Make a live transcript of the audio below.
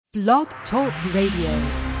Blog Talk Radio.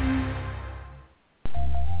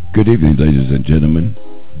 Good evening, ladies and gentlemen.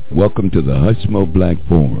 Welcome to the Hushmo Black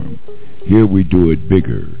Forum. Here we do it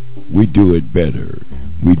bigger, we do it better,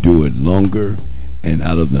 we do it longer, and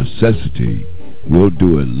out of necessity, we'll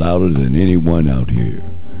do it louder than anyone out here.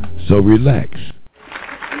 So relax.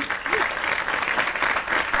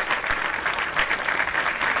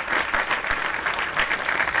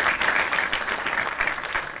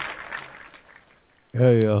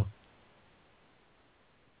 Hey,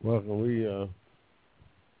 welcome.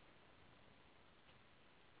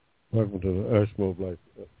 Welcome to the Hushmo Black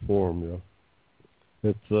Forum, y'all.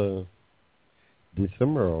 It's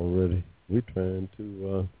December already. We're trying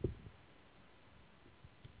to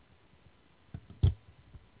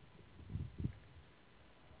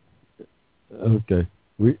okay.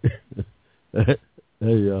 We hey,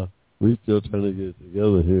 we still trying to get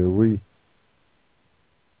together here. We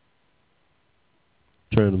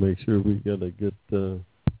trying to make sure we got a good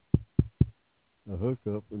a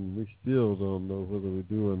hookup, and we still don't know whether we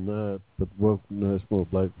do or not. But welcome to Hushmo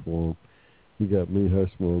Black Forum. You got me,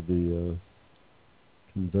 Hushmo, the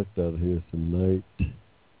conduct out here tonight.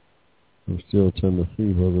 I'm still trying to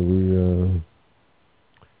see whether we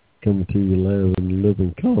coming to you live in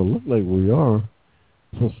living color. Look like we are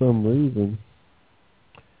for some reason.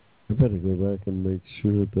 I better go back and make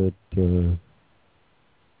sure that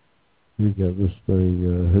we got this thing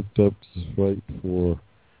hooked up just right for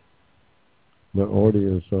my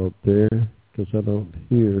audience out there, because I don't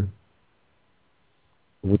hear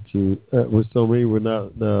what you, which told me we're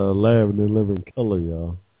not live in living color,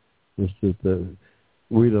 y'all. It's just that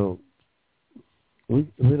we don't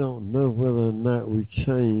know whether or not we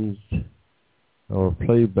changed our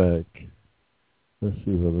playback. Let's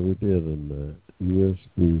see whether we did or not.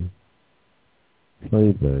 USB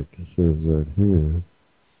playback, it says right here.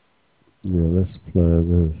 Yeah, let's apply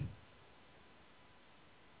this.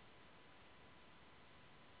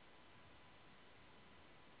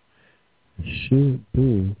 It should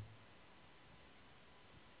be.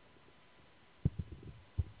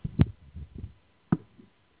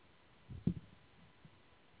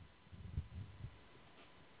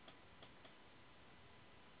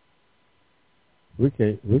 We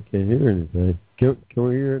can't hear anything. Can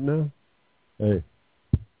we hear it now? Hey.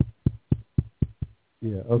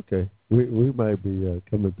 Yeah, okay. We might be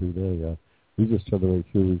coming through there, y'all. We just trying to make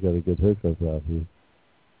sure we got a good hookup out here.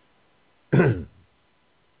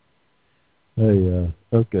 Hey,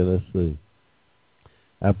 okay, let's see.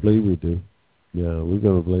 I believe we do. Yeah, we're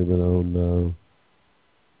going to blame it on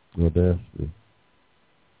Audacity.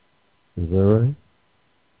 Is that right?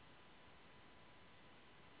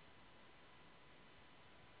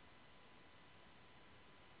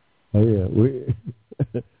 Oh, yeah.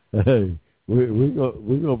 Hey, we're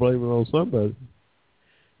gonna blame it on somebody.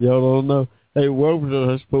 Y'all don't know. Hey, welcome to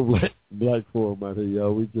the Hushmo Black Forum out here,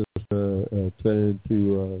 y'all. We just trying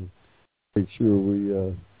to make sure we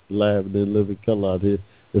live and in living color out here.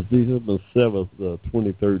 It's December 7th,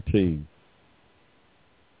 2013.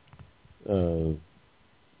 In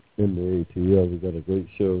the ATL, we got a great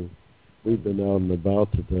show. We've been out and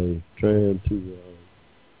about today trying to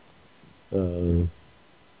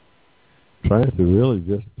really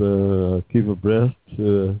just keep abreast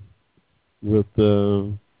with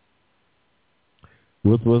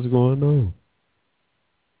what's going on.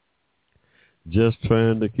 Just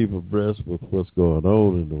trying to keep abreast with what's going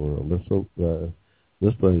on in the world. Let's hope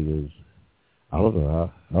this thing is, I don't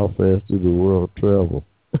know how fast do the world travel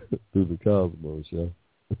through the cosmos, yeah.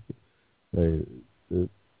 Hey,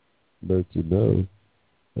 don't you know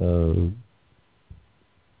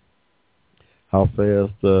how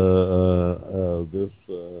fast this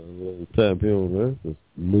little time here on Earth is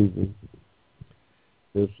moving?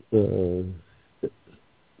 It's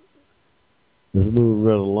moving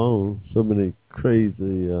right along. So many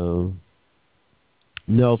crazy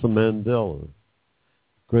Nelson Mandela,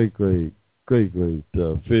 great figure,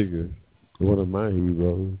 one of my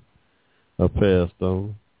heroes, passed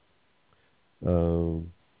on.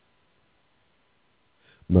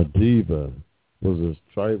 Madiba was his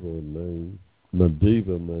tribal name.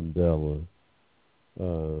 Madiba Mandela,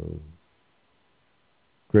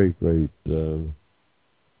 great figure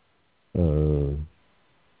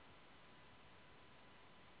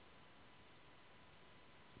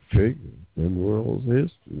in the world's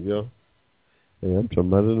history, yeah. Hey, I'm talking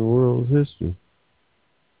about in the world's history.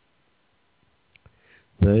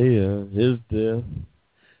 His death.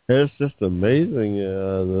 It's just amazing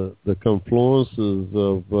the confluences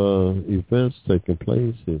of events taking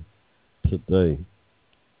place here today.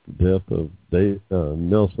 The death of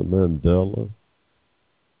Nelson Mandela,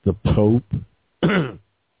 the Pope,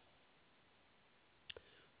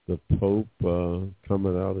 the Pope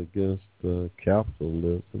coming out against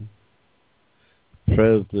capitalism.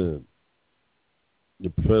 The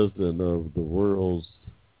president of the world's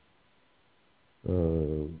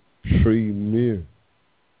premier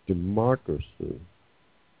democracy,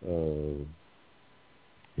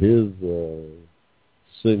 his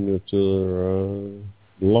signature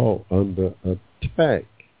law under attack.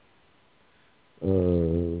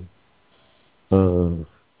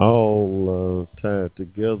 All tied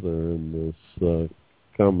together in this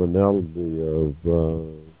commonality of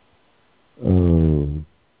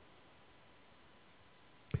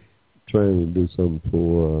trying to do something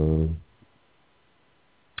for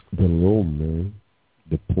the low man,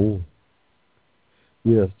 the poor.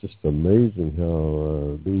 Yeah, it's just amazing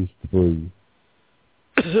how these three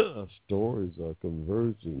stories are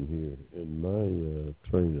converging here in my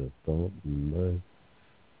train of thought and my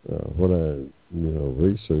what I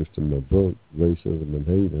researched in my book, Racism and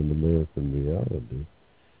Hate in American Reality.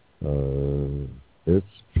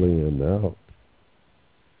 It's playing out.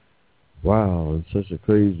 Wow, in such a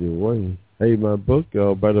crazy way. Hey, my book,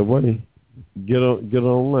 y'all, by the way, get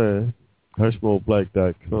online,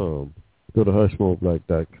 HushmoBlack.com. Go to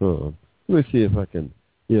HushmoBlack.com. Let me see if I can.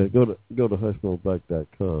 Yeah, go to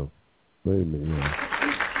HushmoBlack.com. Wait a minute. Now.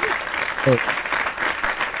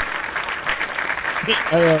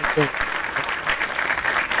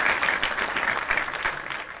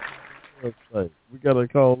 We got to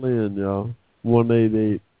call in, y'all.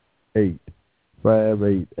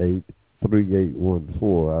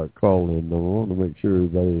 1-888-588-3814. Our call in number. I want to make sure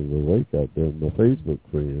everybody's awake out there, my Facebook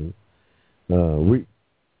friends.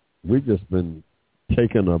 We just been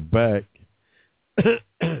taken aback, as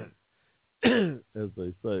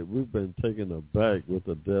they say. We've been taken aback with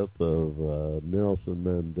the death of Nelson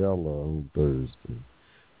Mandela on Thursday.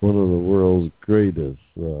 One of the world's greatest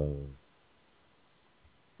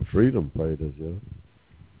freedom fighters, yeah.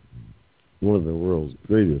 One of the world's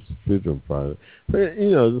greatest freedom fighters.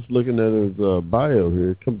 Just looking at his bio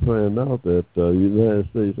here, come to find out that the United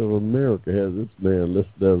States of America has this man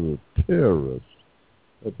listed as a terrorist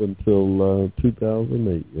up until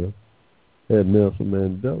 2008, yeah. Had Nelson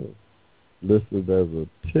Mandela listed as a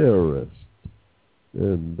terrorist,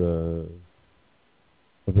 and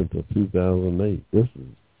up until 2008. This is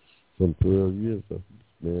some 12 years after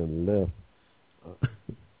this man left.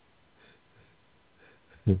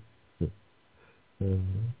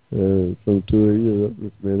 Some 2 years after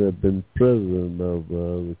this man had been president of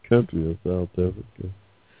the country of South Africa.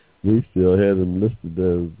 We still had him listed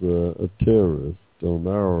as a terrorist on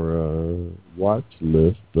our watch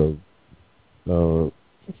list of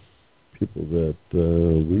people that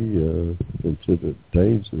we consider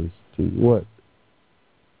dangerous to what?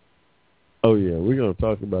 Oh, yeah, we're going to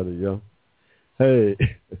talk about it, y'all. Hey,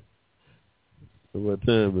 what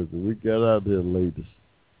time is it? We got out there latest.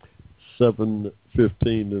 7:15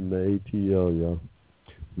 in the ATL, y'all.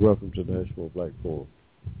 Welcome to the Hushmo Black Forum.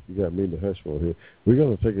 You got me, the Hushmo, here. We're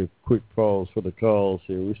going to take a quick pause for the calls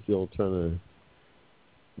here. We're still trying to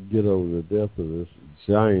get over the death of this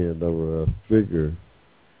giant of a figure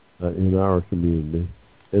in our community.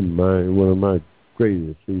 In one of my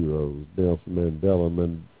greatest heroes, Nelson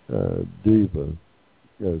Mandela, Diva,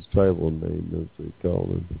 his tribal name, as they call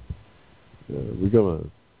him.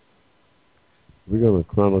 We're gonna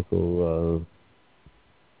chronicle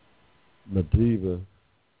Madiba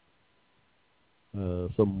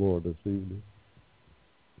some more this evening.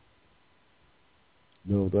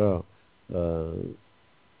 No doubt.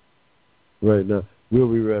 Right now,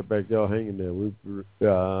 we'll be right back. Y'all hanging there. We'll be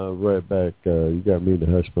right back. You got me, the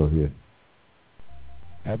Hushmo, here.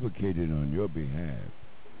 Advocated on your behalf.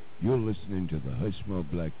 You're listening to the Hushmo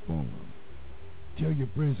Black Forum. Tell your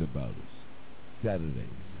friends about us. Saturdays,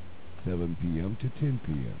 7 p.m. to 10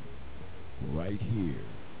 p.m. right here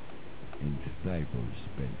in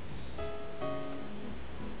cyberspace.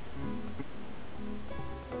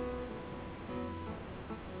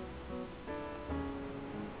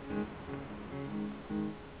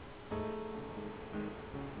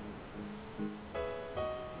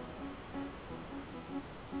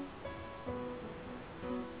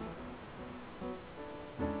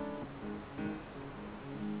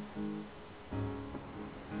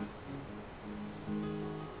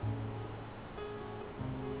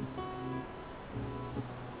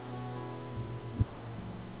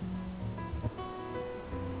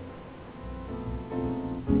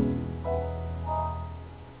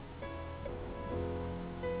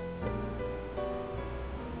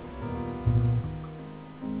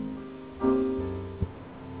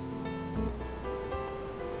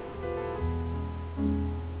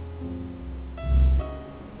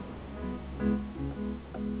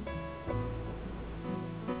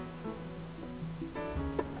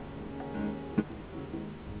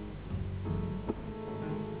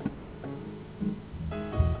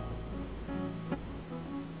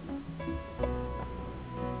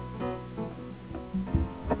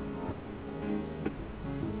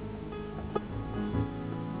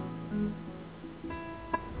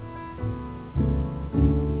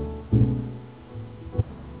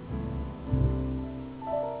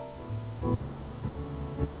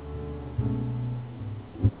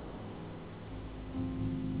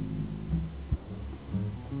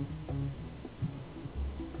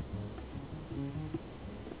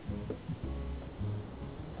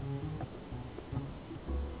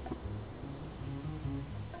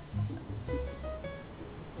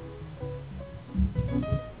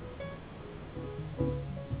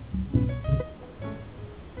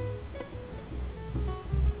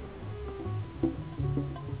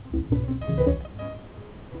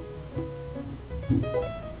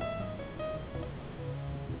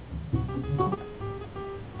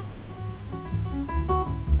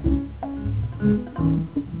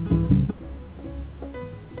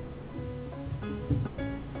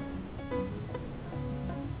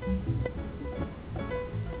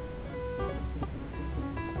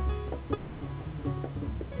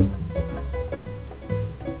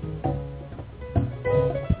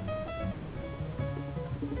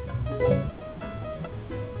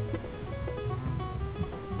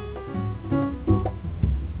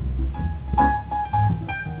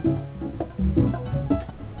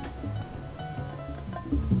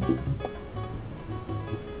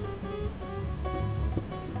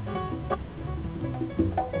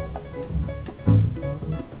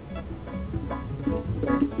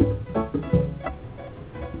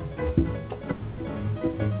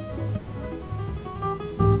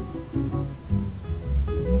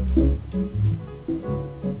 Hey,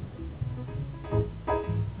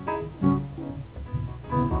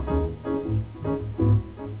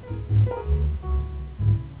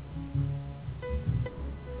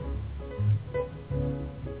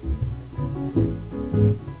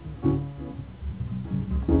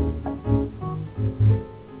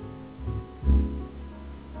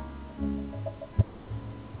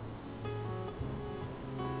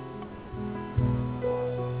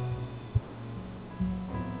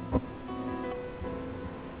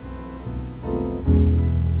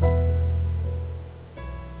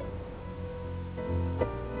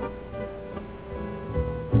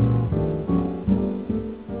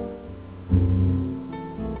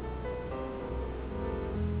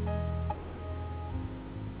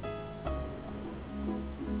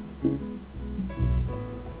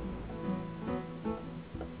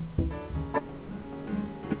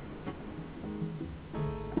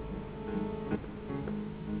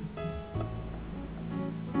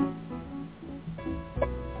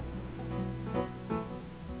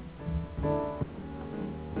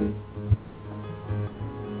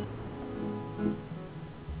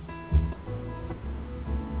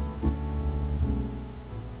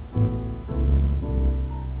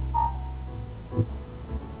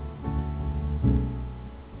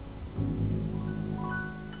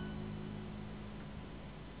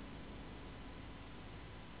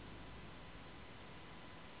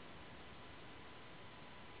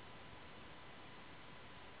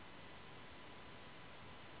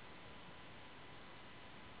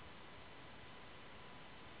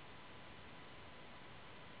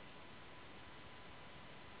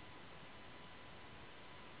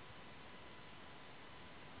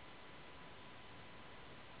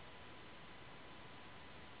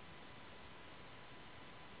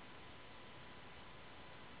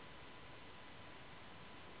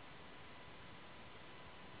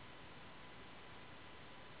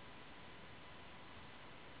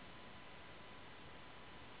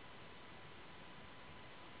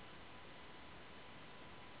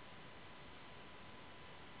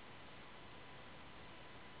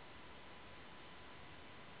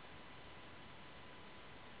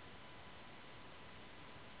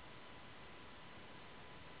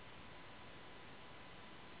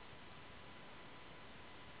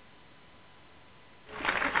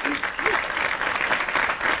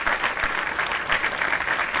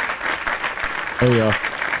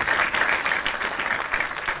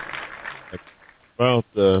 about,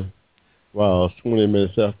 it's 20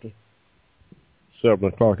 minutes after 7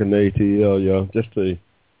 o'clock in the ATL, y'all. Just I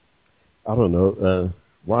don't know,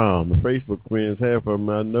 my Facebook friends, half of them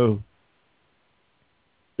I know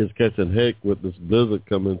is catching heck with this blizzard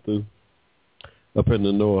coming through up in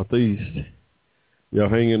the Northeast. Y'all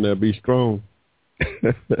hang in there, be strong.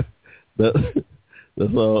 That's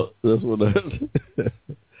all, that's what that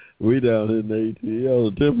we down in the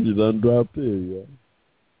ATL, the temperature done dropped in, y'all.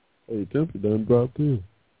 Hey, temperature done dropped in.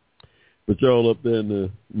 But y'all up there in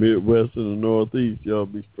the Midwest and the Northeast, y'all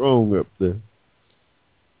be strong up there.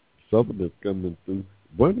 Something that's coming through.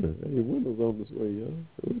 Winter. Hey, winter's on this way, y'all.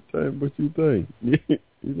 What time what you think?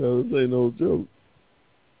 You know, this ain't no joke.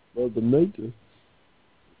 Mother Nature.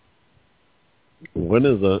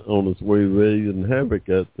 Winter's on its way raising havoc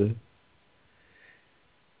out there.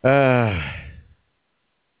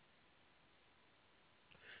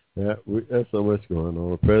 That's so much going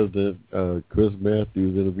on. President Chris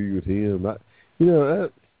Matthews interviewed him. I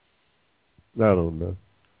don't know.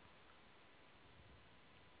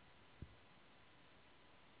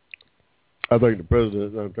 I think the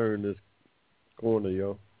president's going to turn this corner,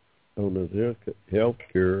 y'all, on this health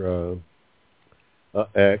care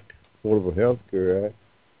act, Affordable Health Care Act.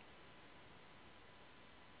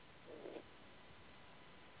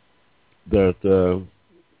 That the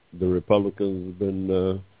Republicans have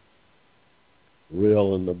been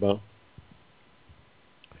railing about.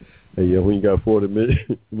 Hey, yeah, when you got 40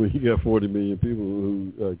 million people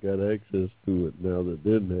who got access to it now that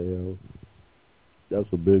didn't have,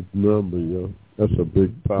 that's a big number, yo. That's a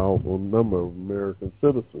big, powerful number of American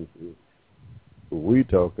citizens here. What we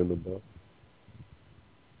talking about?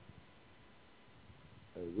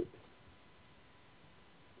 Hey,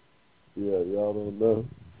 yeah, y'all don't know.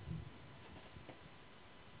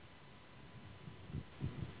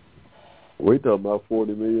 We talking about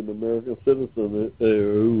 40 million American citizens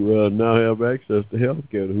who now have access to health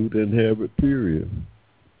care who didn't have it, period.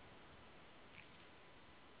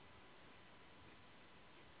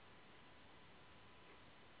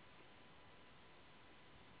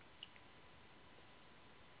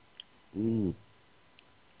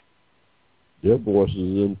 Their voice is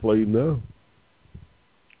in play now.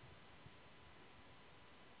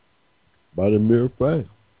 by the mere fact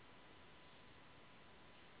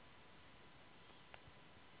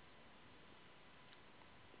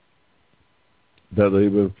that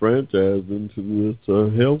they've been franchised into this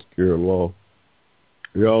health care law.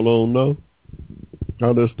 Y'all don't know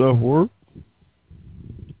how this stuff works?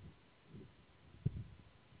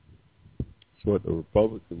 It's what the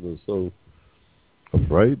Republicans are so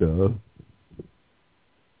afraid of.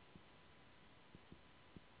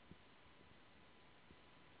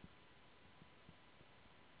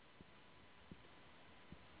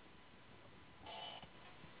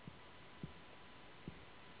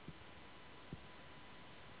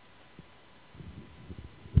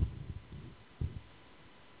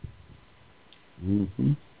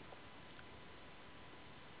 Mm-hmm.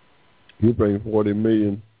 You bring 40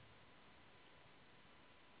 million.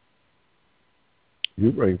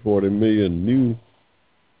 You bring 40 million new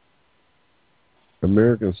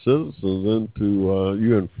American citizens into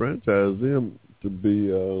you enfranchise them to be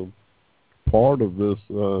part of this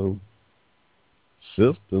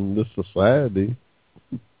system, this society,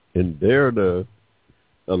 and dare to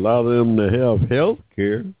allow them to have health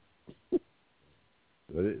care.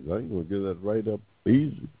 They ain't gonna give that right up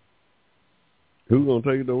easy. Who's gonna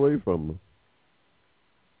take it away from them?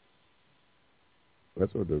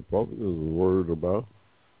 That's what the Republicans are worried about.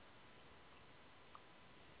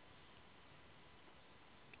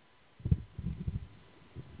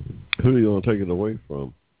 Who are you going to take it away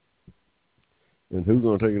from? And who's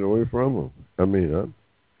going to take it away from them? I mean,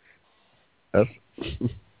 that's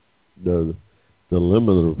the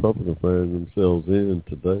dilemma the Republicans find themselves in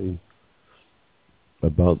today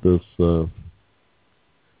about this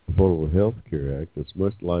Affordable Health Care Act. It's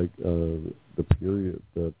much like the period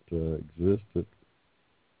that existed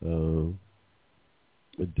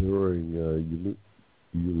during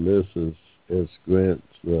Ulysses S.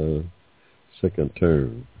 Grant's second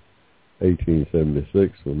term,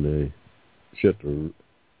 1876, when they shut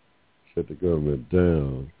the government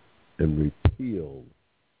down and repealed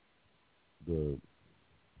the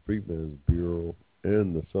Freedmen's Bureau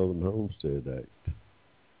and the Southern Homestead Act,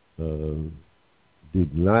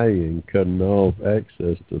 denying, cutting off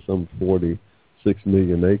access to some 46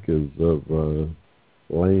 million acres of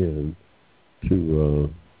land to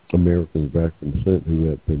Americans back from descent who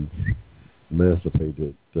had been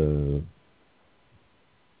emancipated in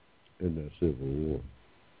the Civil War.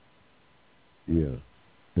 Yeah.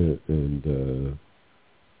 And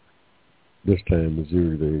this time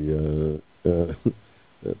Missouri,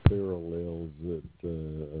 they parallels it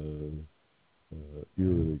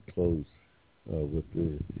eerily close with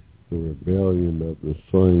the rebellion of the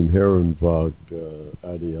same Herrenvolk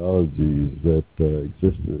ideologies that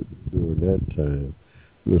existed during that time.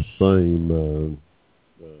 The same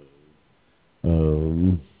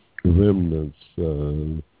remnants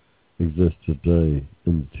exist today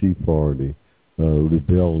in the Tea Party,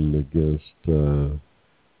 rebelling against the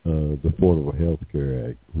Affordable Health Care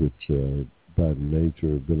Act, which by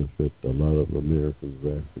nature benefit a lot of Americans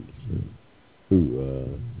of African descent who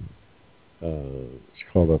is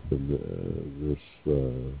caught up in this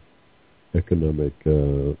economic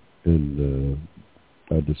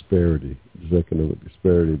disparity, this economic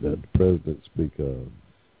disparity that the president speaks of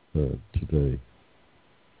today.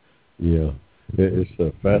 Yeah, it's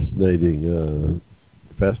fascinating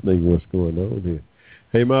what's going on here.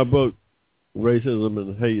 Hey, my book, Racism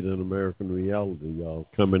and Hate in American Reality, y'all,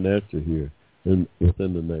 coming at you here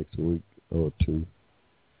within the next week or two.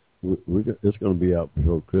 It's going to be out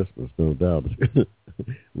before Christmas, no doubt.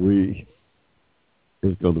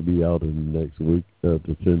 It's going to be out in the next week to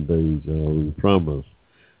 10 days, we promise.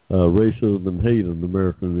 Racism and Hate in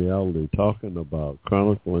American Reality, talking about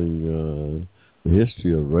chronicling the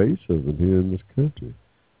history of racism here in this country.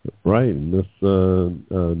 Right, in this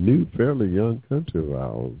new, fairly young country of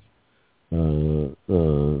ours.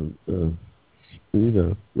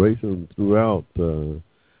 Racism throughout the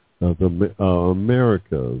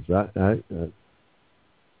Americas. I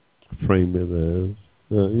frame it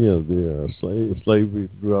as slavery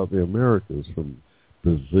throughout the Americas, from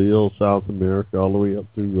Brazil, South America, all the way up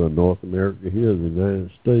through North America here, the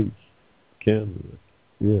United States, Canada.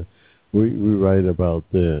 Yeah, we write about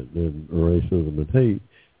that in Racism and Hate,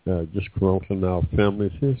 just chronicling our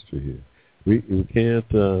family's history here. We can't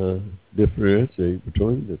differentiate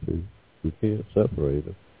between the two. We can't separate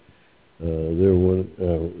them.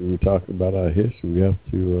 When we talk about our history, we have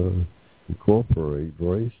to incorporate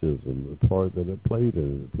racism, the part that it played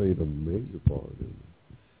in it. It played a major part in it.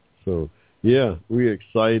 So, yeah, we're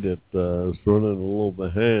excited. It's running a little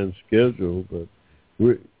behind schedule, but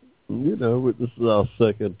this is our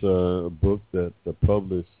second book, that the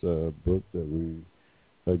published book that we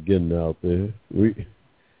getting out there. We're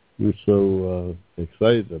so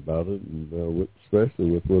excited about it, and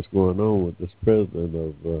especially with what's going on with this president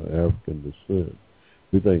of African descent.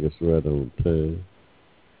 We think it's right on time.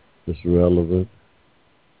 It's relevant.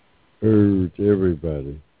 Urge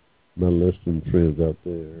everybody, my listening friends out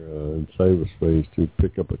there in cyberspace, to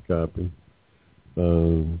pick up a copy.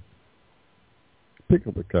 Pick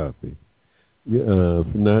up a copy. Yeah,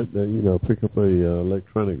 if not, pick up a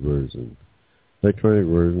electronic version. Electronic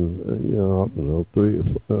version, I don't know,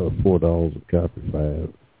 $3 or $4 a copy,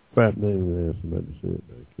 $5.99. Somebody said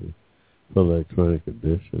back here for electronic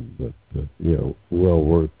edition, but well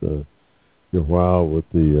worth your while with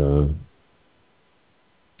the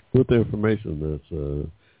information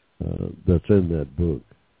that's in that book.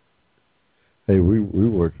 Hey, we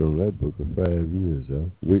worked on that book for 5 years,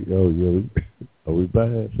 y'all. We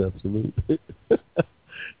biased? Absolutely.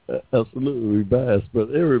 Absolutely, we biased. But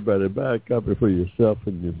everybody, buy a copy for yourself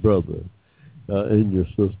and your brother, and your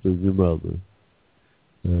sister and your mother.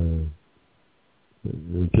 And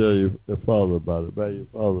tell your father about it. Buy your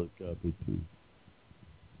father a copy, too.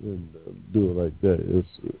 And do it like that.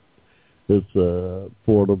 It's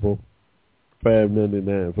portable.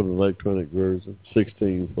 $5.99 for the electronic version,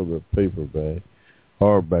 $16 for the paperback.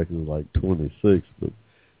 Hardback is like $26, but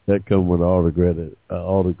that comes with an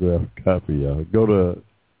autographed copy, y'all. Go to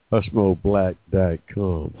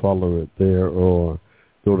HushmoBlack.com, follow it there, or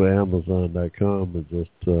go to Amazon.com and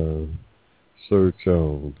just search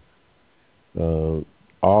on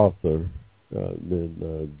author,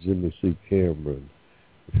 then Jimmy C. Cameron,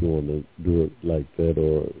 if you want to do it like that,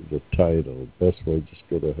 or the title. Best way, just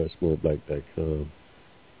go to HushmoBlack.com.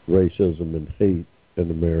 Racism and Hate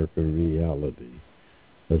in American Reality.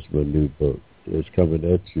 That's my new book. It's coming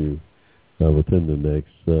at you within the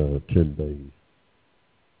next 10 days.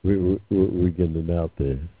 We're getting it out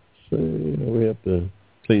there. So we have to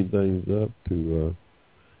clean things up to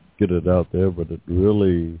get it out there, but it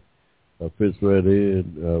really fits right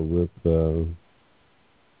in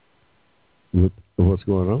with what's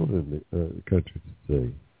going on in the country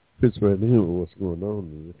today. Fits right in with what's going on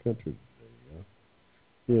in the country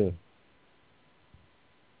today. Yeah.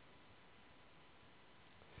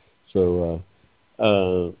 So,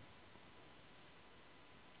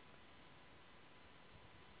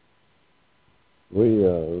 where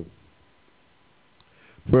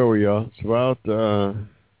we are, it's about,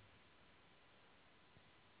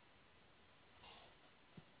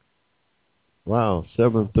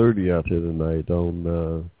 7:30 out here tonight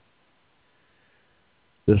on,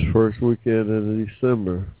 this first weekend in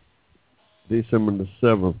December the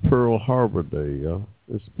 7th, Pearl Harbor Day, y'all.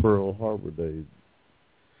 It's Pearl Harbor Day.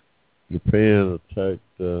 Japan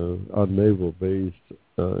attacked our naval base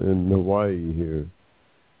in Hawaii here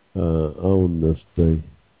on this day.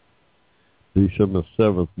 December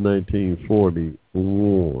 7th,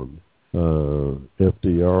 1941.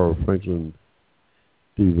 FDR, Franklin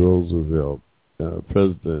D. Roosevelt,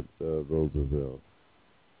 President Roosevelt,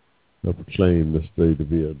 proclaimed this day to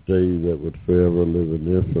be a day that would forever live in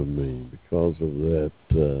infamy because of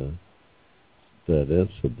that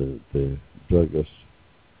incident there. Drug us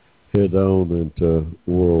head on into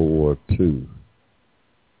World War II.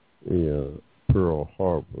 Pearl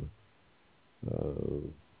Harbor.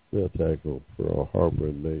 The attack on Pearl Harbor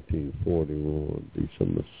in 1941,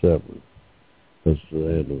 December 7th. That's the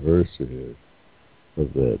anniversary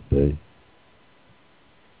of that day.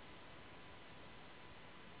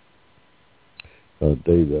 A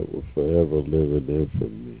day that will forever live in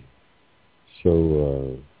infamy.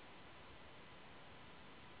 So,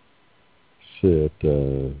 said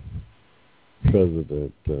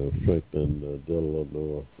President Franklin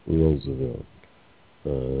Delano Roosevelt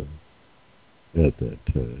at that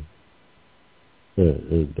time.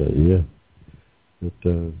 It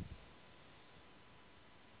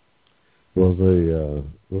was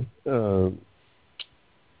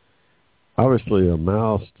obviously a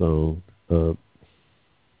milestone. But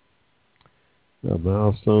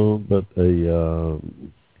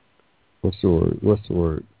what's the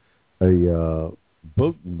word? A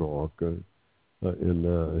bookmarker in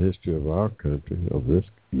the history of our country, of this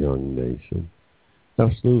young nation.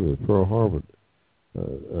 Absolutely, Pearl Harbor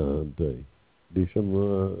Day,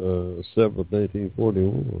 December 7th,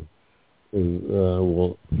 1941,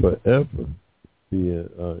 will forever be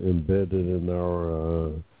embedded in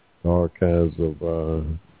our archives of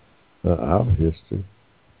our history.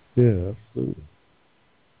 Yeah, absolutely.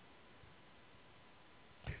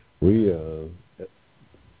 We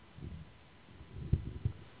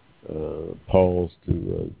pause to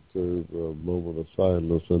observe a moment of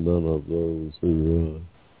silence in honor of those who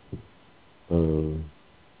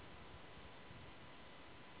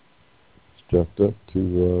stepped up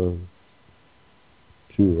to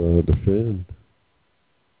defend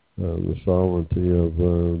the sovereignty of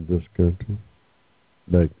this country.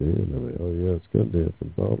 Back then, I mean, oh yeah, it's going to have some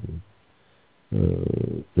problems,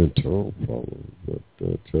 internal problems,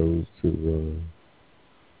 but chose to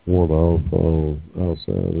want off all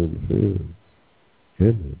outside interference.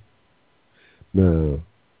 Isn't it? Now,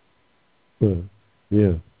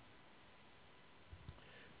 yeah,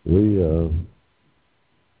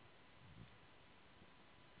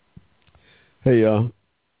 hey y'all,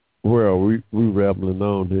 well, we rambling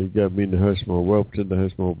on here. You got me in the Hushmo. Welcome to the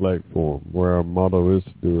Hushmo Black Forum, where our motto is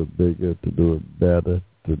to do it bigger, to do it better,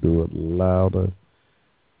 to do it louder.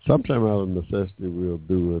 Sometime out of necessity, we'll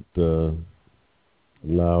do it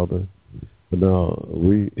louder. But no,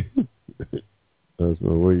 that's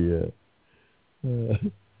where we at.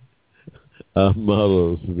 Our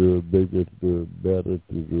motto is to do it bigger, to do it better,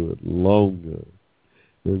 to do it longer.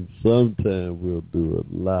 And sometimes we'll do it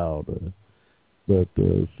louder. But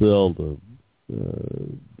seldom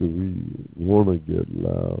do we want to get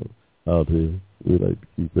loud out here. We like to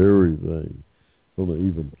keep everything on an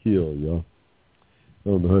even keel, y'all.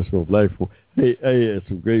 On the Hushmo Black Forum. Hey, had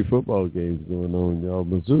some great football games going on, y'all.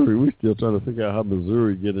 Missouri, we still trying to figure out how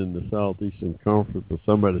Missouri get in the Southeastern Conference. But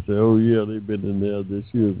somebody said, oh, yeah, they've been in there this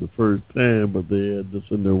year. It's the first time, but they had this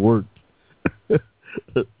in their works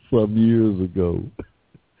some years ago.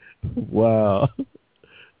 Wow.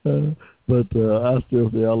 But I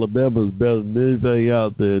still say Alabama's better than anything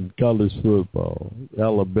out there in college football.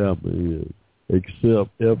 Alabama is,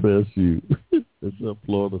 except FSU, except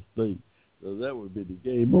Florida State. So that would be the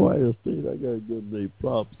game. Ohio State, I got to give them their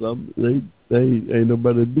props. They ain't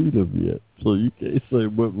nobody beat them yet. So you can't say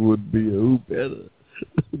what would be who better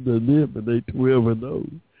than them, and they 12-0.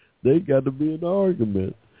 They got to be an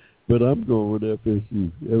argument. But I'm going with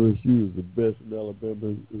FSU. FSU is the best, and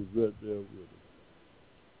Alabama is right there with them.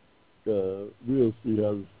 We'll see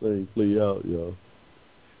how this thing play out, y'all.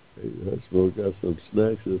 Hey, Hushmo got some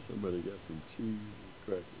snacks here. Somebody got some cheese and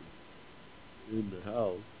crackers in the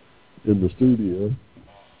house, in the studio.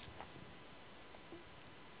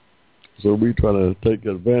 So we trying to take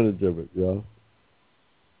advantage of it, y'all.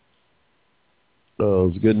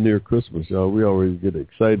 It's getting near Christmas, y'all. We always get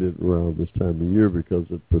excited around this time of year because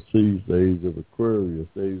it precedes the age of Aquarius.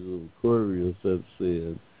 The age of Aquarius sets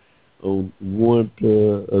in on one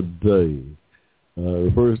a day.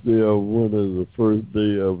 The first day of winter is the first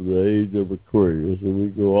day of the age of Aquarius, and we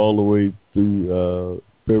go all the way through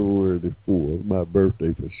February the 4th, my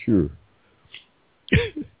birthday for sure.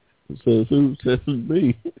 Says who? Says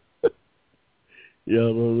me.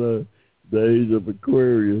 Y'all don't know. The age of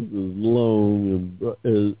Aquarius is long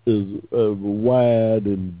and is wide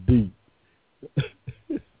and deep.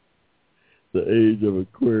 The age of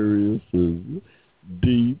Aquarius is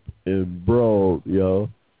deep and broad, y'all.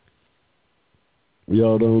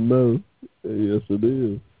 Y'all don't know? Yes, it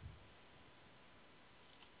is.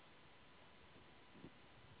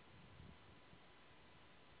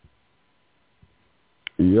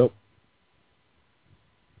 Yep.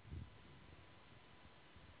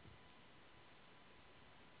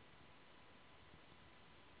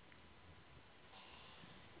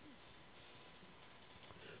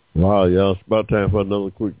 Wow, y'all, it's about time for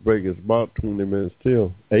another quick break. It's about 20 minutes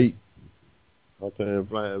till 8. How time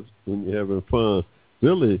flies when you're having fun.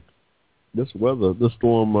 Really, this weather, this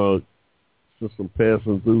storm system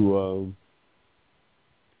passing through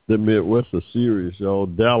the Midwest is serious, y'all.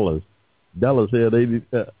 Dallas had 80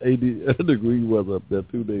 degree weather up there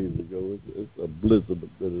 2 days ago. It's a blizzard up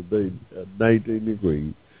there today at 19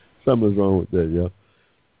 degrees. Something's wrong with that, y'all.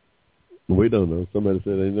 We don't know. Somebody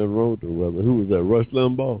said ain't nothing wrong with the weather. Who was that? Rush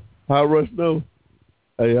Limbaugh? How Rush know?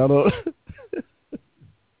 Hey, I don't.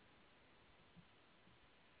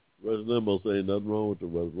 Rush Limbaugh say ain't nothing wrong with the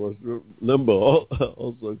weather. Rush Limbaugh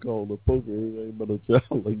also called the poker ain't but a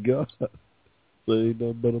child of God. So ain't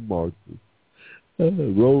nothing but a Marxist.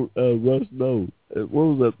 Rush knows. What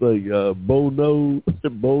was that thing? Bo knows.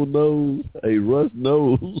 Bo knows. Hey, Rush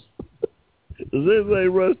knows. Does this say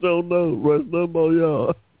Rush don't know? Rush Limbaugh,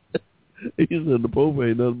 y'all. He said the Pope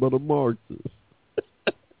ain't nothing but a Marxist.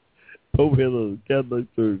 Pope had a Catholic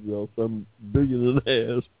church, y'all, some billion and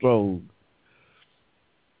a half strong.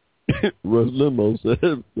 Rush Limbaugh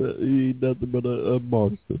said that he ain't nothing but a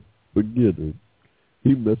Marxist. Forget it.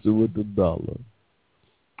 He messing with the dollar.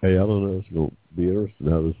 Hey, I don't know. It's going to be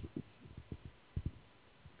interesting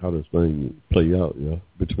how this thing play out, y'all,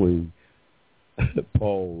 between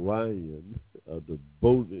Paul Ryan, a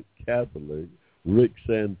devoted Catholic, Rick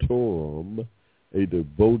Santorum, a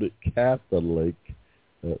devoted Catholic,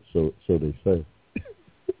 so they say,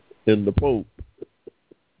 and the Pope.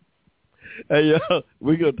 Hey, y'all,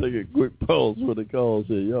 we're going to take a quick pause for the calls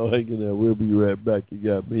here. Y'all hanging out. We'll be right back. You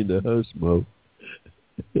got me, the Hushmo.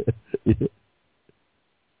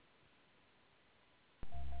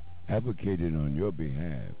 Advocating on your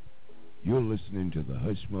behalf, you're listening to the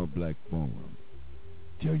Hushmo Black Forum.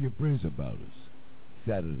 Tell your friends about us.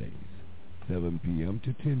 Saturdays, 7 p.m.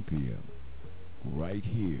 to 10 p.m. right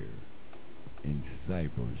here in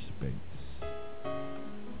cyberspace.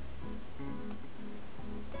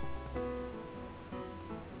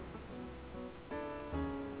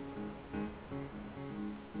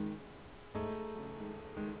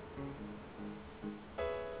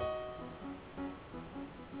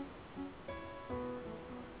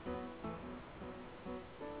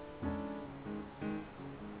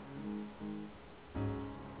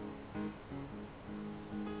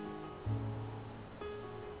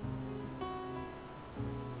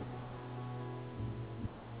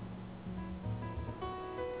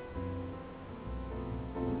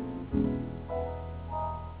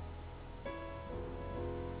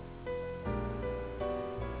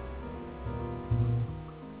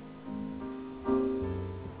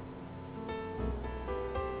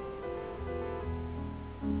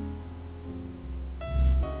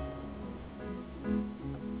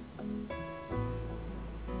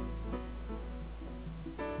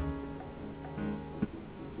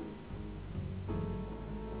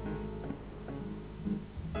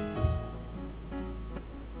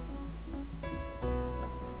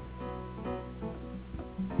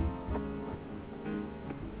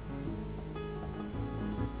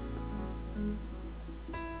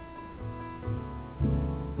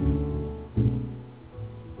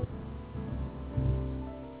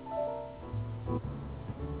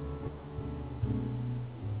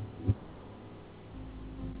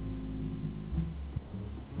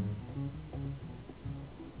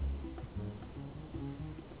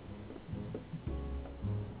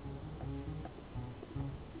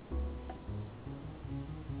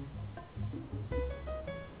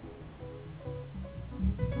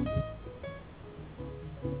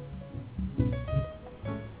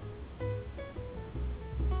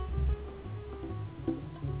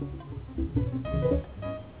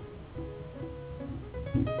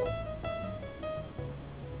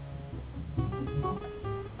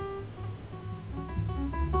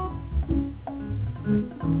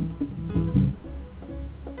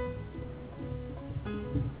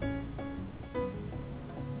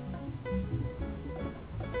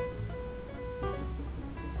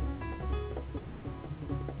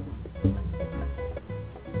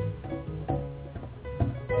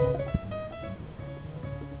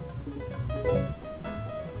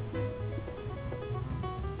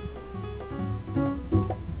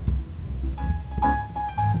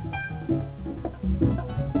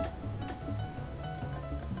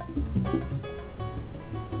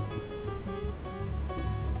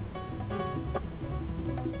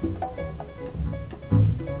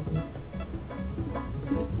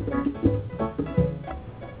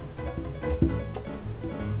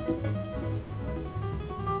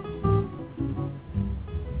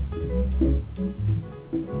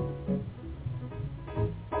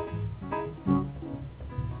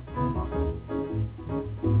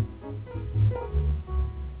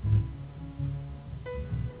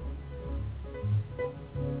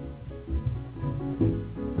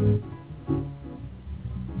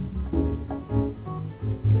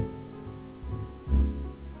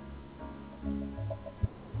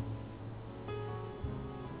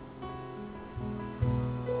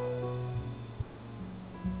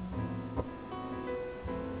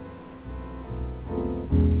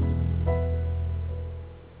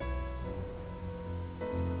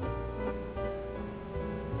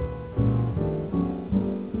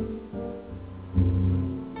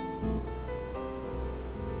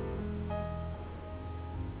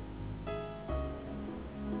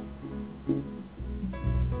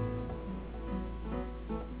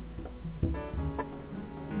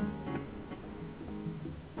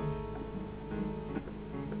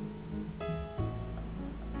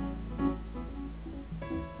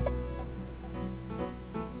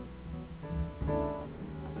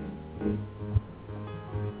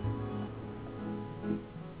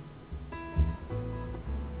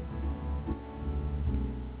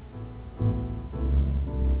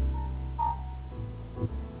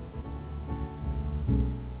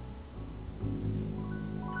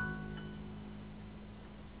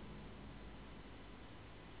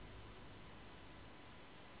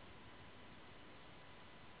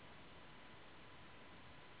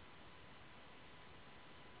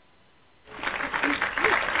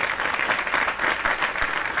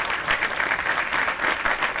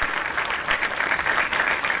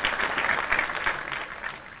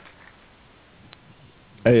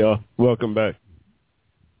 Hey, welcome back.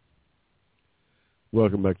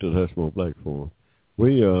 Welcome back to the Hushmo Black Forum.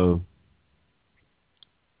 We're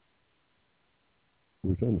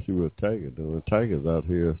trying to see what Tiger's doing. Tiger's out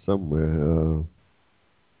here somewhere.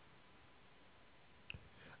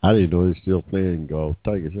 I didn't know he's still playing golf.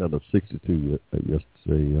 Tiger's had a 62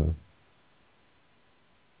 yesterday.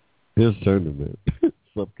 His tournament,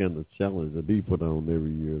 some kind of challenge that he put on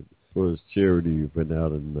every year for his charity event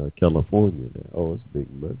out in California. Oh, it's big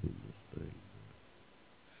money in this thing.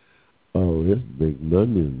 Oh, it's big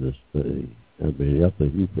money in this thing. I mean, I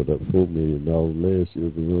think he put up $4 million last year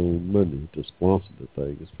of his own money to sponsor the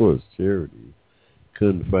thing. It's for his charity.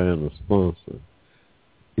 Couldn't find a sponsor.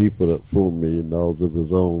 He put up $4 million of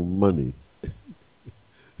his own money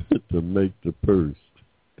to make the purse.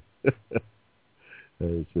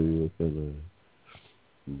 I see what kind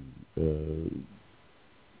of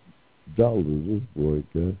dollars this boy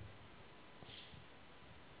got.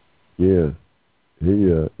 Yeah. He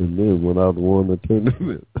and then went out and won the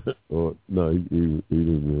tournament. Or no, he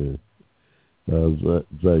didn't win.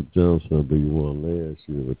 Zach Johnson, I think he won last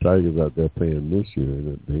year. But Tiger's out there playing this year,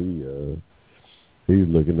 and he's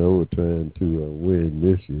looking over trying to win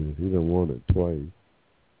this year. He done won it twice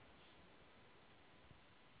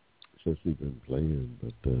since he's been playing.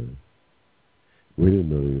 But we didn't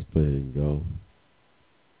know he was playing golf.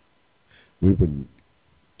 We've been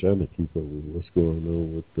trying to keep up with what's going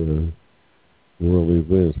on with the world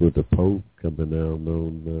events, with the Pope coming down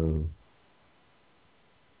on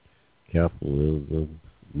capitalism,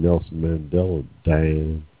 Nelson Mandela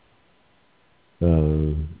dying,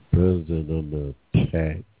 president on the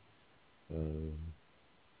attack,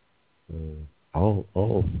 all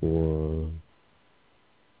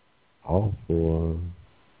for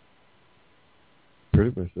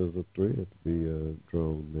pretty much there's a thread to be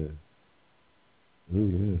drawn there. Oh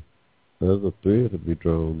yeah, there's a thread to be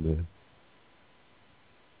drawn there.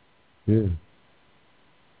 Yeah.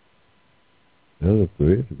 There's a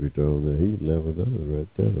thread to be drawn there. He leveled up right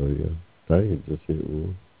there. Oh yeah, Tiger just hit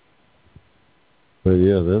one. But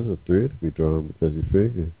yeah, there's a thread to be drawn because you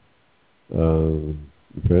figure the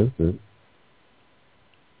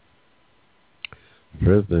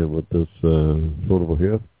president with this Affordable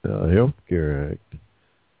Health Care Act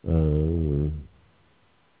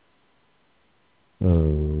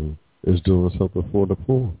is doing something for the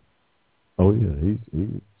poor. Oh yeah, he's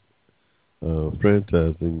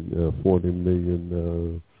franchising 40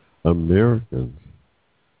 million Americans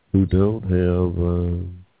who don't have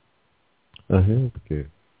a health care.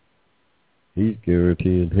 He's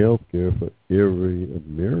guaranteeing health care for every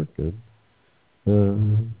American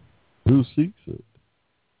who seeks it.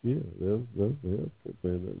 Yeah, that's the health care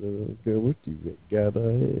plan. They don't care what you got to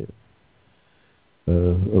have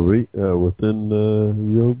within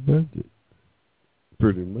your budget.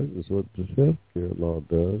 Pretty much is what this health care law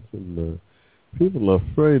does, and people are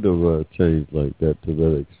afraid of change like that to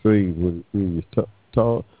that extreme. When you start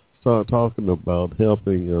talking about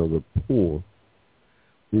helping the poor,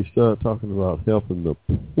 you start talking about helping the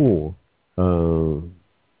poor.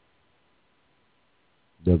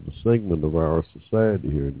 There's a segment of our society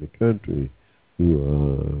here in the country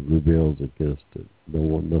who rebels against it. They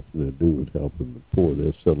want nothing to do with helping the poor.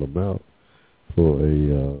 They'll sell them out for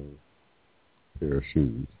a pair of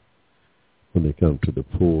shoes when they come to the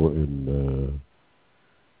poor and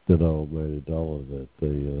that almighty dollar that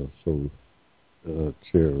they so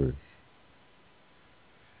cherish.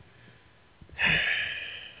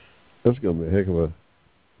 That's going to be a heck of a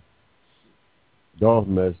golf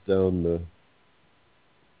match down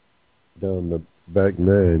the back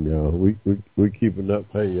nine, y'all. We keeping up.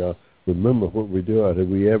 Hey, y'all, remember what we do out here.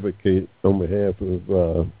 We advocate on behalf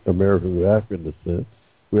of Americans of African descent.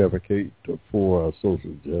 We advocate for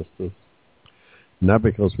social justice. Not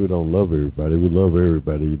because we don't love everybody. We love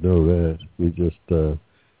everybody. You know that. We just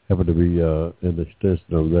happen to be an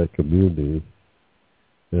extension of that community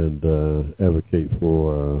and advocate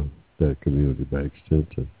for that community by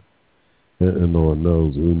extension. And Lord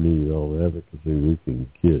knows we need all the advocacy we can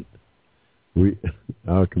get.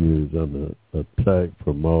 Our community is under attack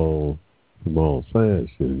from all sides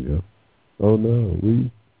here. You know? Oh no,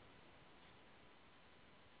 we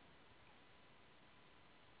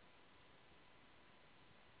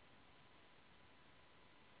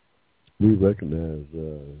recognize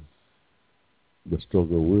the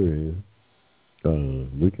struggle we're in.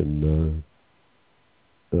 We can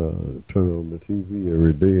turn on the TV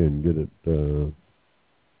every day and get it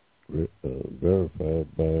verified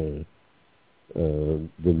by the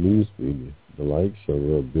news media, the likes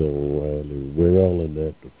of Bill O'Reilly. We're all in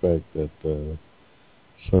that. The fact that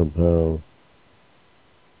somehow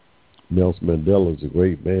Nelson Mandela was a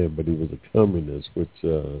great man, but he was a communist, which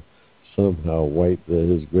somehow wiped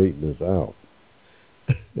his greatness out.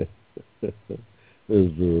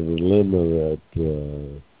 There's the dilemma that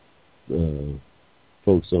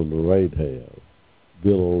folks on the right have.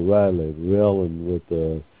 Bill O'Reilly railing with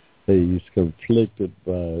he's conflicted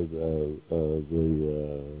by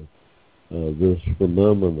this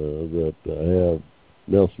phenomena that have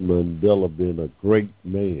Nelson Mandela being a great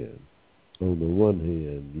man on the one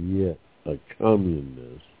hand, yet a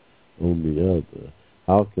communist on the other.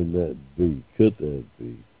 How can that be? Could that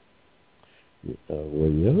be? Well,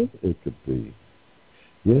 yeah, it could be.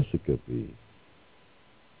 Yes, it could be.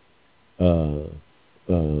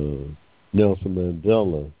 Nelson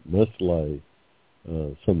Mandela, much like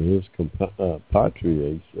some of his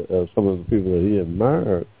compatriots, some of the people that he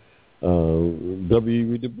admired,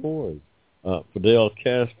 W.E.B. Du Bois, Fidel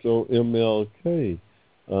Castro, MLK,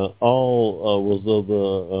 all was of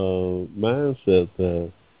the mindset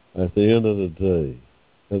that at the end of the day,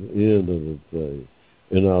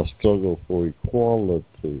 in our struggle for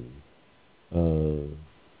equality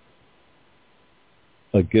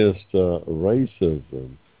against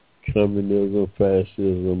racism, communism,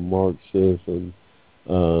 fascism, Marxism,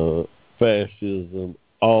 fascism,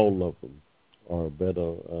 all of them are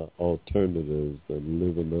better alternatives than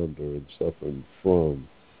living under and suffering from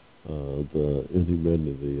the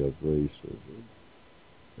inhumanity of racism.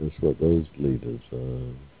 That's what those leaders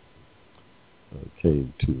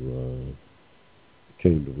came to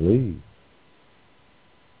believe.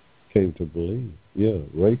 Yeah,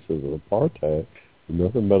 racism, apartheid,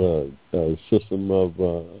 nothing but a system of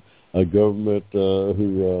a government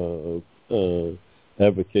who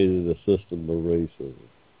advocated a system of racism.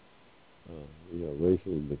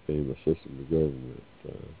 Racism became a system of government.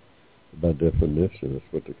 By definition,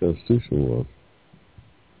 that's what the Constitution was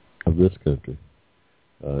of this country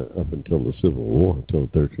up until the Civil War, until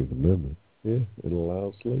the 13th Amendment. Yeah, it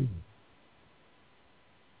allowed slavery.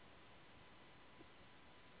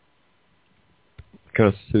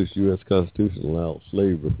 Constitution, U.S. Constitution allowed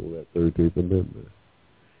slavery before that 13th Amendment.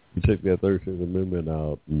 You take that 13th Amendment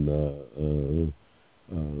out, and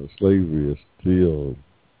slavery is still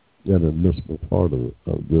an admissible part of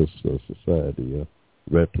this society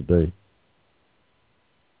right today.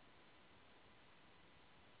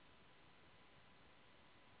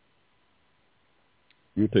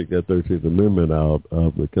 You take that 13th Amendment out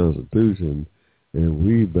of the Constitution, and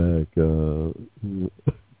we back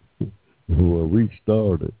where we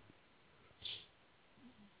started.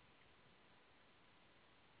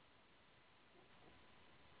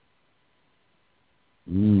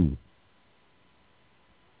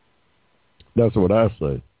 That's what I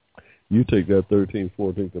say. You take that 13th,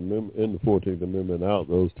 14th Amendment, and the 14th Amendment out,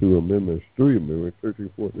 those two amendments, three amendments, 13,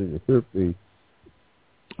 14, and 15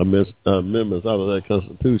 amendments out of that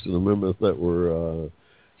Constitution, amendments that were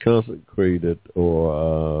consecrated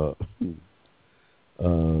or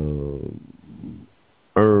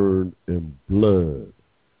earned in blood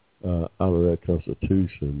out of that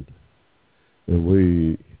Constitution, and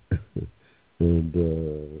we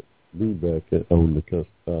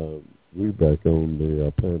back on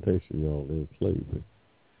the plantation, y'all, in slavery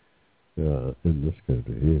in this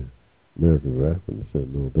country here. American Rappers said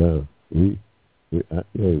no doubt. We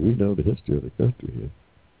know the history of the country here.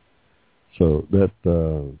 So that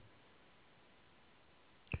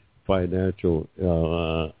financial,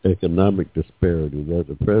 economic disparity that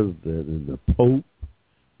the president and the Pope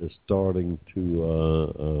is starting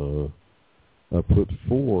to put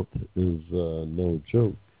forth is no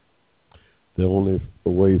joke. The only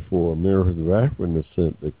way for Americans of African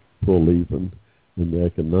descent to pull even in the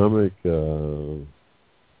economic,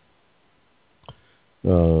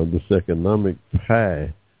 this economic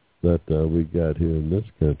pie that we got here in this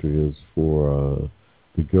country is for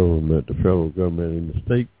the government, the federal government and the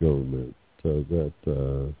state government that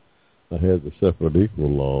had the separate equal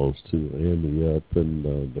laws to ante up and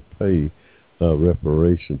to pay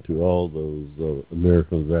reparation to all those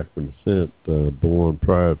Americans of African descent born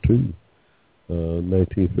prior to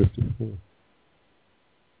 1954.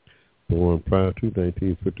 Born prior to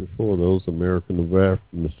 1954, those Americans of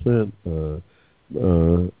African descent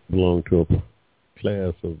belong to a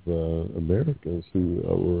class of Americans who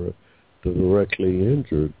were directly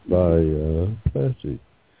injured by plastic.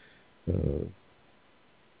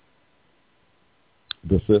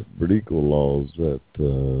 The separate equal laws that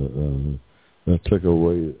took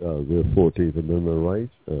away their 14th Amendment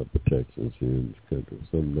rights protections here in this country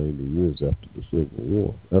some 90 years after the Civil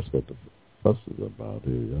War. That's what the fuss is about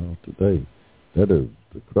here, y'all, today. That is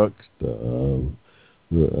the crux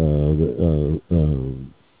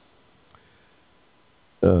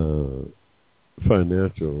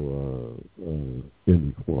financial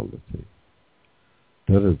inequality.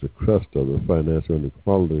 That is the crust of the financial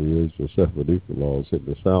inequality is the separate-equal laws in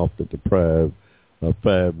the South that deprive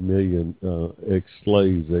 5 million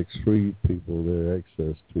ex-slaves, ex-freed people their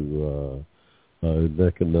access to an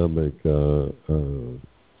economic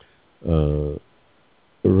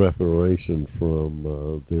reparation from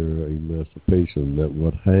their emancipation that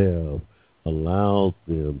would have allowed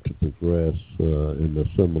them to progress and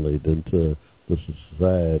assimilate into the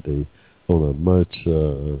society on a much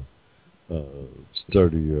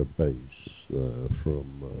sturdier base from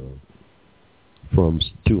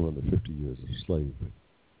 250 years of slavery,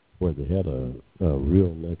 where they had a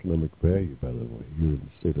real economic value, by the way. Here in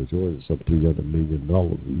the state of Georgia, some $300 million a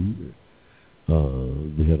year.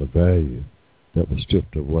 They had a value that was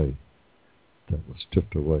stripped away.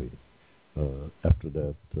 After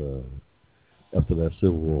that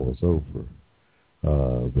Civil War was over.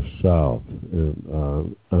 The South and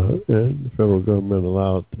the federal government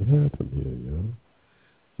allowed it to happen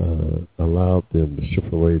here, allowed them to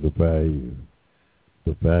strip away the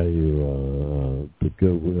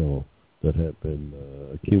goodwill that had been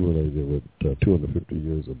accumulated with 250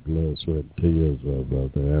 years of blood, sweat, and tears of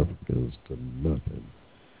the Africans to nothing.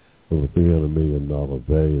 Over $300 million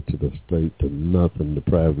value to the state to nothing,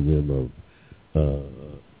 depriving them of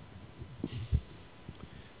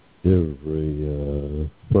every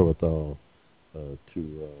wherewithal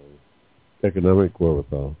economic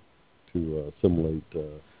wherewithal to assimilate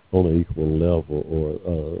on an equal level or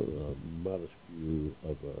a modest view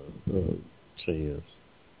of a chance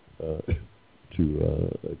to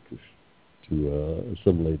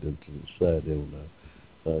assimilate into society on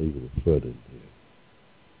an equal footing here.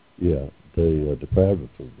 Yeah, they deprived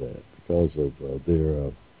us of that because of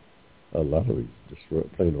their a lot of reasons, just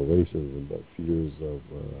plain old racism, but fears of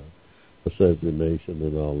assassination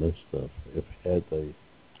and all that stuff. If had they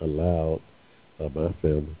allowed my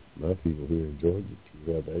family, my people here in Georgia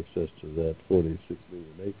to have access to that 46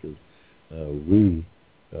 million acres, we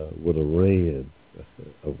would have ran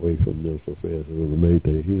away from them so fast it would have made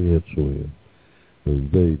their heads swim.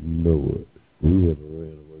 And they know it. We would have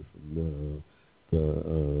ran away from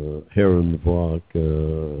the Heron Rock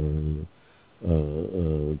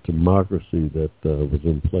democracy that was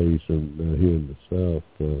in place here in the South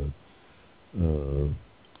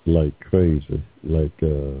like crazy, like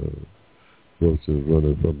roaches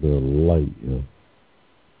running from their light.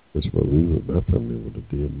 That's what my family would have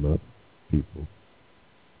did, my people.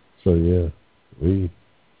 So yeah,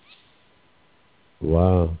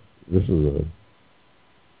 this is a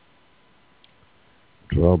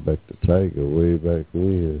drawback to Tiger way back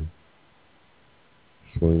when.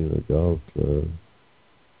 Swinging a golf club.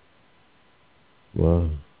 Wow.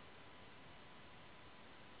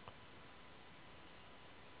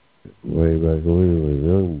 Way back when he was a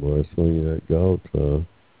young boy swinging that golf club.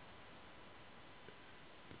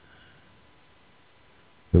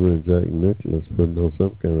 Him and Jack Nicklaus putting on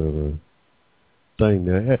some kind of a thing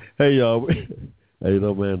there. Hey y'all. Hey,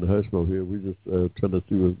 no man, the Hushmo here. We just trying to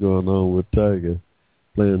see what's going on with Tiger.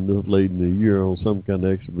 Playing this late in the year on some kind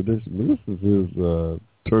of expedition. But this is his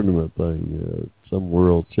tournament thing, some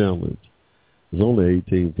world challenge. There's only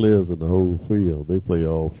 18 players in the whole field. They play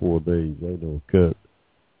all 4 days. They don't cut.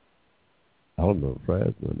 I don't know the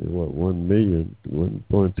prize money. What,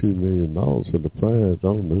 $1.2 million for the prize? I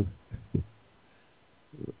don't know.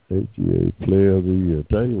 HGA Player of the Year,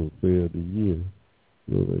 Tiger Player of the Year.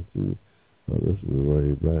 This is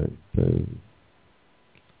way back.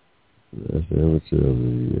 That's the amateur of the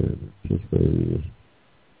year. Just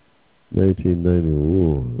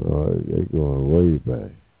 1991. All right, they're going way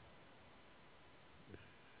back.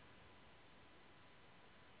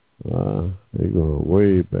 They're going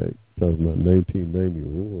way back. Talking about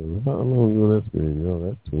 1991. How long ago that's been?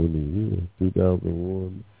 That's 20 years.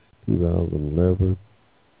 2001, 2011.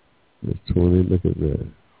 It's 20. Look at that.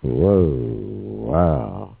 Whoa.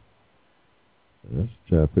 Wow. Let's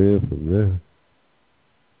tap in from there.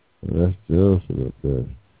 That's Johnson up there.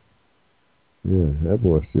 Yeah, that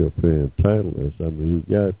boy's still playing titleless. I mean,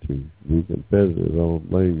 he got to be competitive. I don't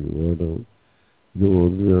blame you. I don't go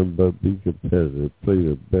on nothing but be competitive. Play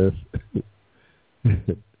the best.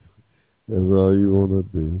 That's all you want to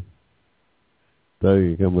do.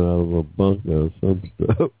 Tiger coming out of a bunker or some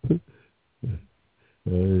stuff.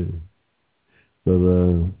 Hey. But,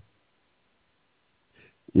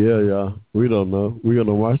 yeah, y'all. We don't know. We're going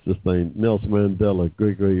to watch this thing. Nelson Mandela,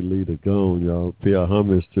 great leader, gone, y'all. Pay our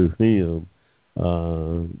homage to him.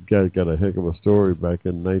 Got a heck of a story back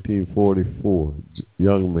in 1944.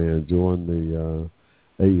 Young man joined the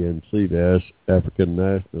ANC, the African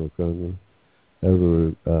National Congress. as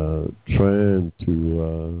a trying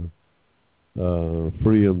to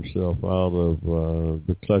free himself out of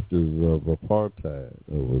the clutches of apartheid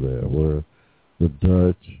over there, where the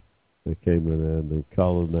Dutch, they came in and they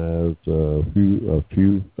colonized a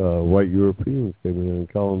few white Europeans came in and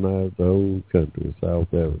colonized the whole country,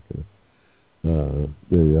 South Africa.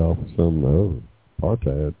 They offered some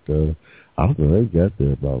apartheid. I don't know, they got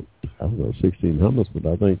there about 1600s, but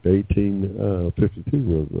I think 1852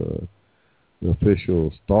 was the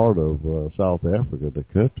official start of South Africa, the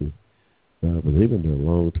country. But they've been there a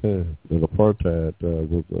long time. And apartheid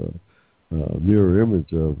was a mirror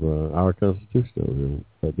image of our Constitution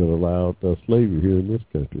that allowed slavery here in this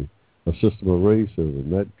country, a system of racism.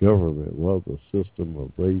 That government was a system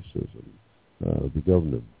of racism, the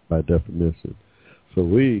government by definition. So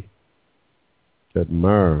we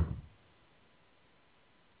admire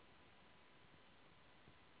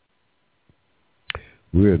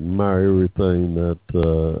everything that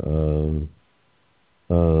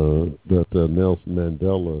Nelson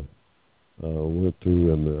Mandela went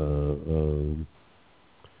through and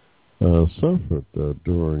suffered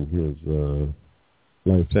during his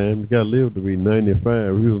lifetime. He got lived to be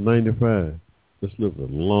 95. He was 95. Just lived a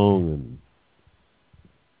long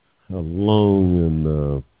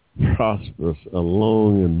and prosperous, a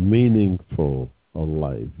long and meaningful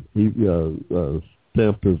life. He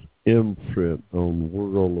stamped his imprint on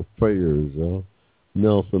world affairs.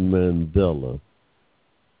 Nelson Mandela,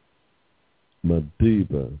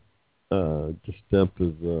 Madiba, just stamped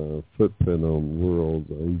his footprint on world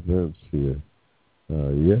events here.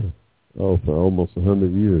 For almost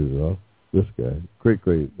 100 years. This guy,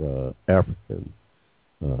 great African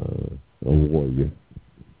warrior.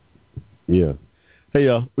 Yeah. Hey,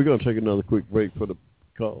 y'all, we're going to take another quick break for the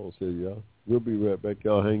calls here, y'all. We'll be right back.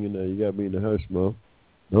 Y'all hanging there. You got me in the Hushmo.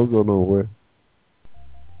 Don't go nowhere.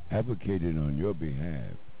 Advocating on your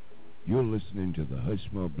behalf, you're listening to the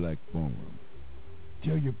Hushmo Black Forum.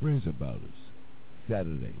 Tell your friends about us.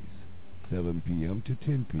 Saturdays, 7 p.m. to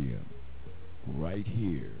 10 p.m. right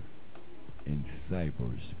here in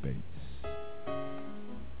cyberspace.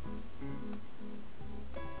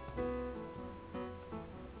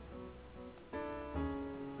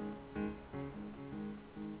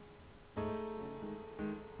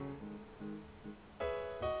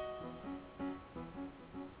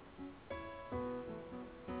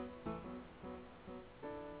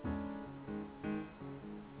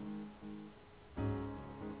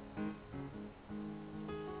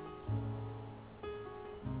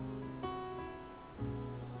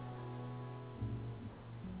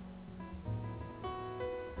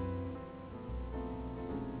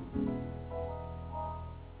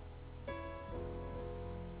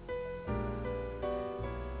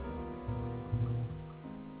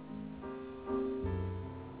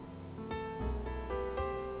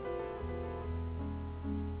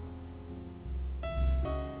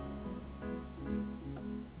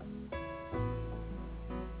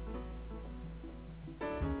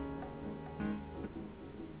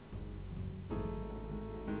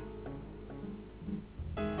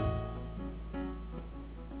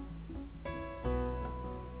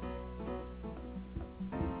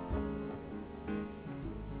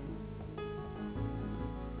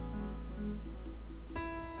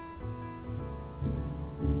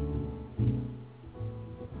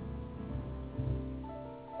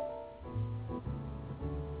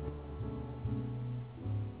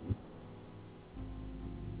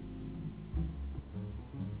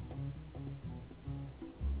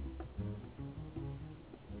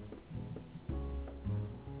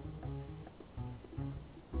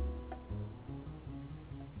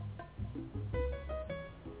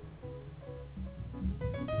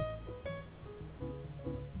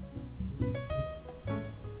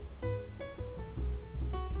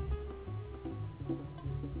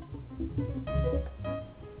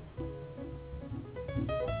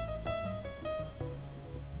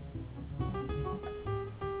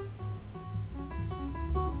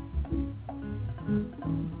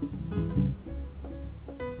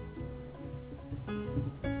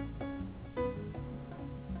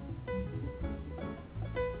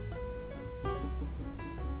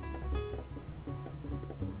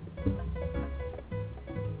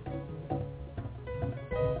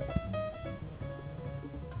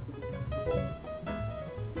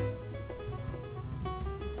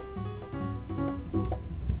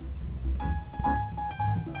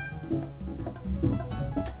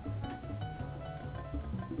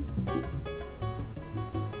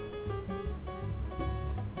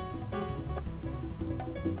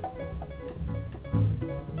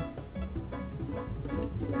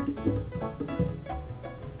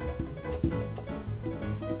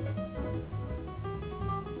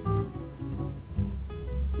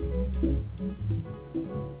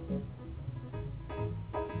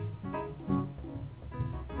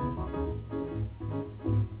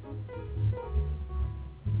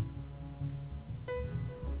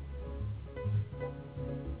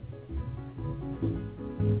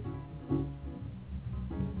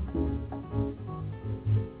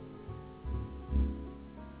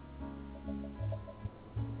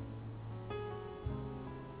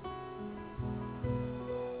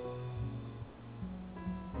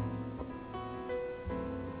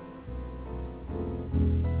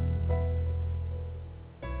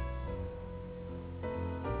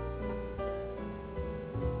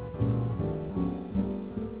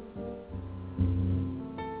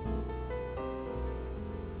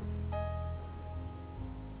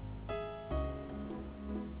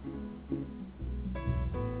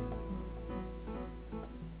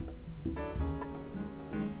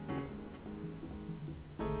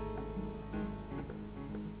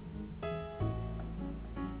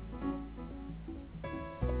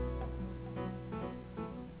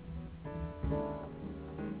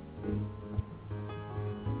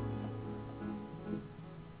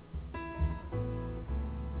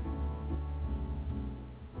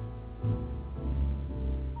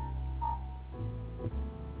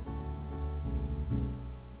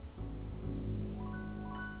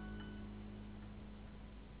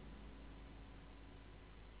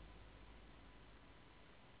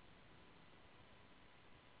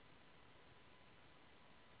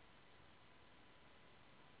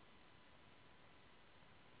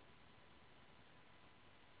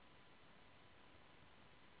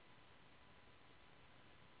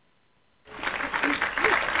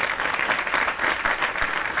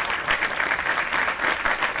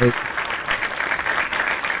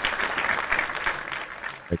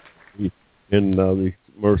 And these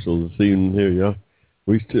commercials this evening here, y'all,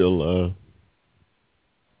 we still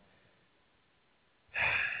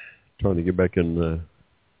trying to get back in the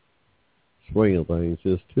swing of things.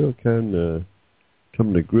 It's still kind of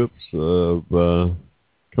coming to grips with the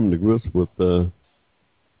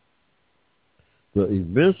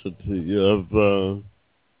immensity of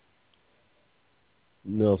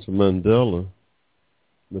Nelson Mandela,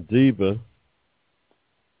 Madiba,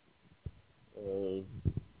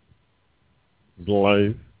 his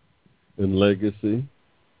life and legacy.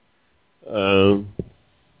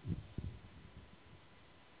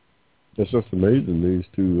 It's just amazing, these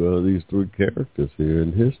three characters here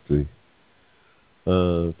in history.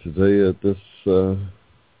 Today at this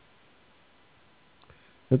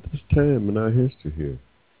time in our history here,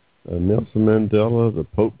 Nelson Mandela, the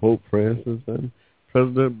Pope Francis, and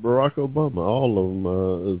President Barack Obama, all of them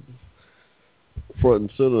is front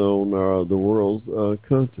and center on the world's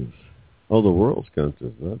countries. All the world's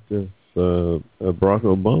countries, not just Barack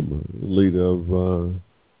Obama, leader of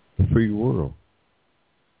the free world.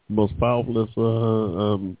 The most powerful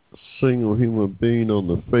single human being on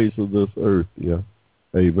the face of this earth, yeah.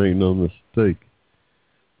 Hey, make no mistake.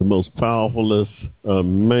 The most powerful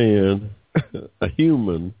man, a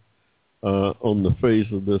human, on the face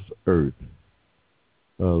of this earth.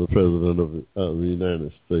 The President of the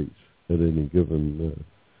United States at any given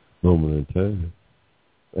moment in time.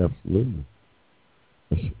 Absolutely.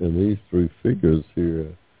 And these three figures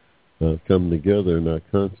here come together in our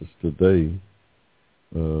conscious today.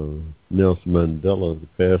 Nelson Mandela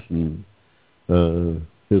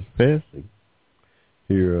his passing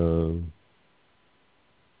here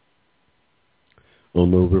on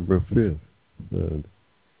November 5th.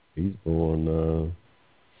 He's born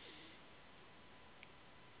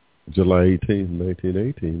July 18th,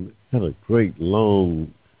 1918. Had a great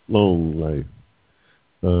long life.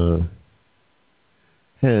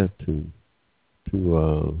 Had to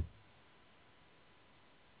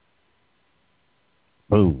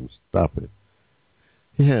boom, stop it.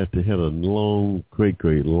 He had a long,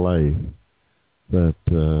 great life that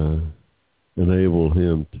enabled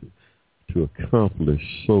him to accomplish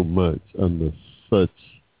so much under such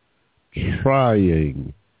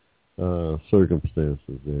trying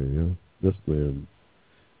circumstances there, yeah. This man,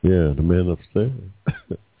 yeah, the man upstairs.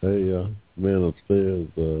 The man upstairs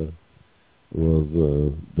was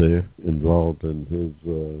there, involved in his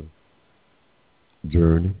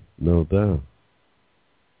journey, no doubt.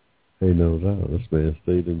 Hey, no doubt. This man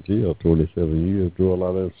stayed in jail 27 years, drew a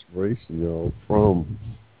lot of inspiration, y'all, from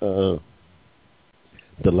the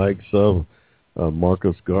likes of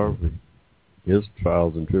Marcus Garvey, his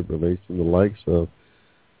trials and tribulations, the likes of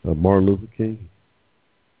Martin Luther King,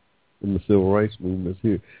 and the civil rights movements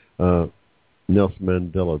here. Nelson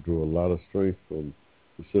Mandela drew a lot of strength from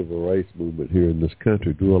the civil rights movement here in this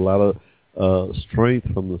country, drew a lot of strength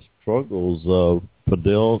from the struggles of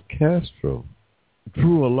Fidel Castro,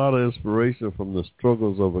 drew a lot of inspiration from the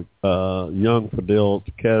struggles of young Fidel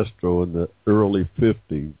Castro in the early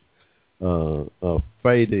 50s,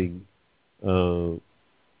 fighting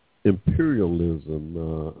imperialism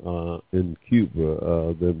in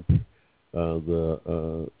Cuba, the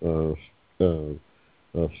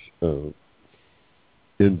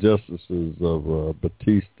injustices of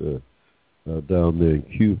Batista down there in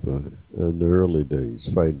Cuba in the early days,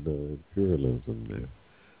 fighting imperialism there.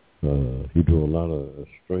 He drew a lot of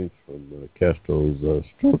strength from Castro's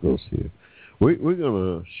struggles here. We're going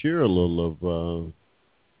to share a little of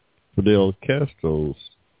Fidel Castro's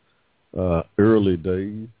early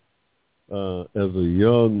days as a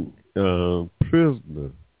young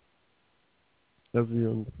prisoner.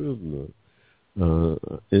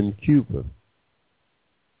 In Cuba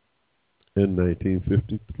in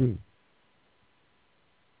 1953.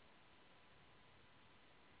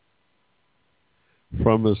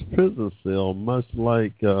 From his prison cell, much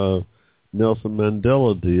like Nelson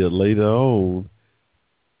Mandela did later on,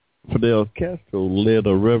 Fidel Castro led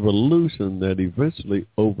a revolution that eventually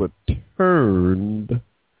overturned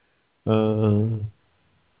the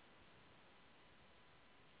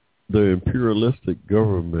imperialistic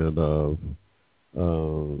government of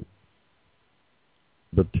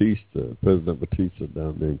President Batista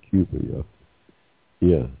down there in Cuba,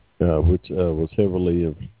 which was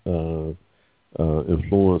heavily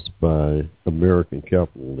influenced by American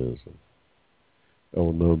capitalism.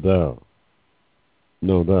 Oh, no doubt.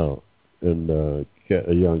 And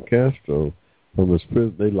young Castro, from his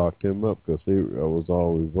prison, they locked him up because he was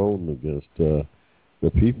all revolting against the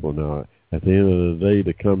people. Now, at the end of the day,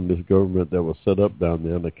 the communist government that was set up down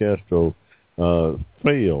there under Castro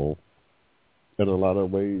failed in a lot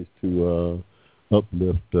of ways to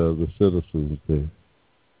uplift the citizens there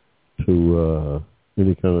to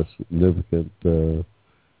any kind of significant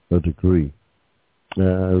degree. I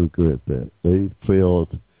regret that. They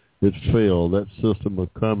failed. It failed. That system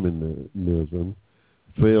of communism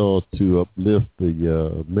failed to uplift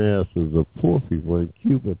the masses of poor people in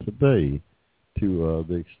Cuba today to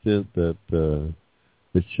the extent that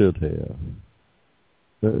it should have.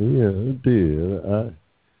 Yeah, it did.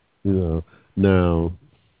 Now,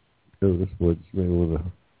 this is what you may want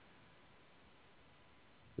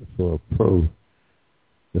to, for a pro,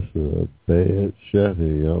 this is a bad shot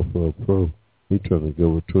here, y'all, for a pro. He trying to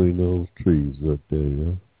go between those trees right there,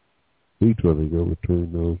 y'all. He trying to go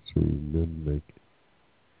between those trees and didn't make it.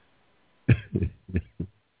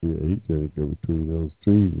 Yeah, he trying to go between those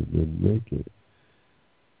trees and didn't make it.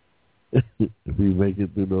 If he make it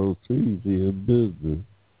through those trees, he in business.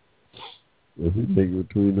 If he make it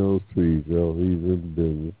between those trees, y'all, he's in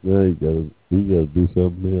business. Now he gotta do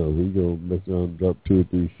something else. He gonna mess around and drop 2 or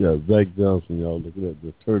 3 shots. Zach Johnson, y'all, looking at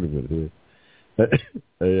the tournament here.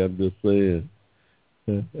 Hey, I'm just saying.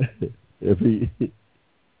 If he,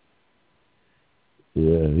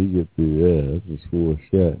 yeah, he get through there. That's his 4th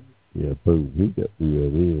shot. Yeah, boom, he got through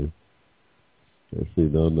that in. Let's see,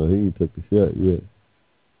 no, he ain't took the shot yet.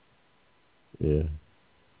 Yeah.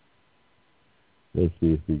 Let's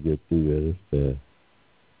see if he gets through that this time.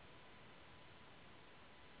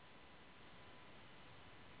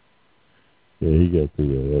 Yeah, he got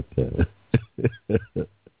through that time.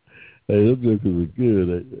 Hey, those jokers are good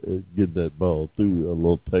at getting that ball through a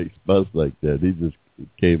little tight spots like that. He just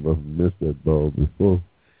came up and missed that ball before.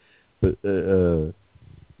 But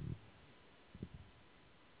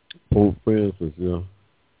Pope Francis,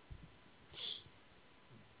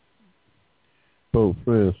 Pope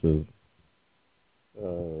Francis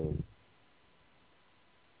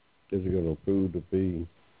is going to prove to be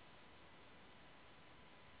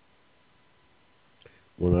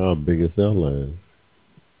one of our biggest allies.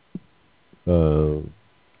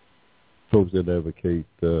 Folks that advocate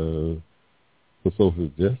for social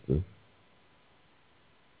justice.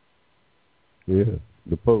 Yeah,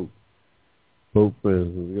 the Pope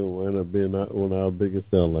Francis is going to wind up being one of our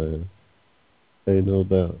biggest allies. Ain't no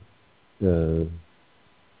doubt.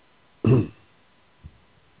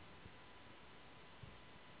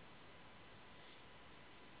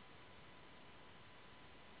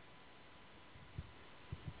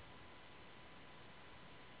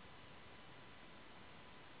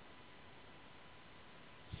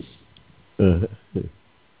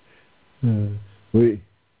 We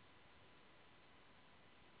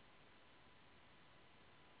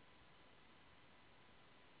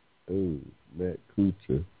Matt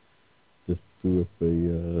Kuchar just threw up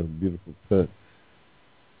a beautiful putt,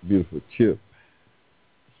 beautiful chip.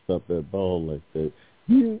 Stop that ball like that.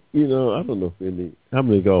 You know, I don't know if how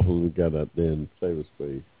many golfers we got out there in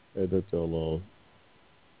cyberspace. Hey, that's y'all all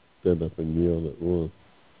stand up and yell at once.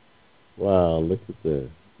 Wow, look at that.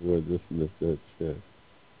 Boy, just missed that shot.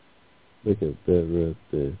 Look at that right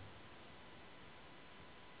there.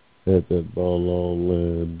 Had that ball all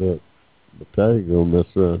lined up. But Tiger gonna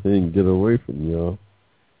mess around. He ain't get away from y'all.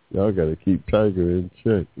 Y'all gotta keep Tiger in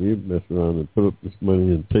check. He'll mess around and put up this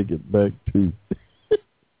money and take it back too.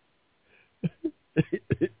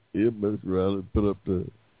 He'll mess around and put up the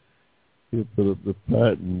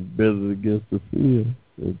pot and bet it against the field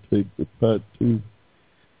and take the pot too.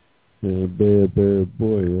 Yeah, bad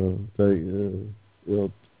boy, y'all.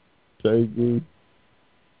 El Tigre.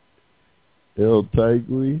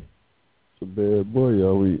 It's a bad boy,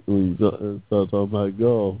 y'all. We start talking about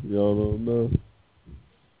golf. Y'all don't know.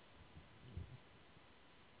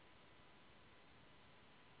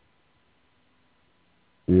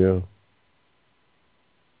 Yeah.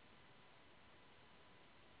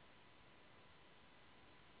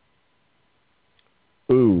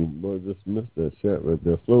 Ooh, boy, just missed that shot right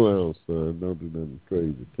there. Slow down, son. Don't do nothing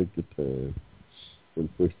crazy. Take your time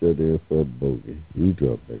and push that in for a bogey. You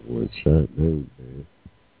drop back one shot. No, man.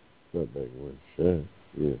 Drop back one shot.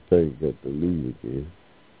 Yeah, Tiger got the lead again.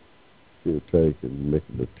 See if Tiger can make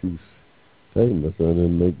it a two. Tiger must run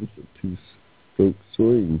and make this a two-stroke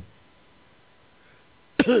swing.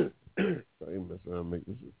 Tiger must run and make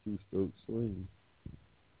this a two-stroke swing.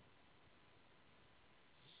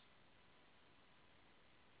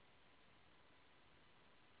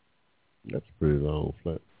 That's a pretty long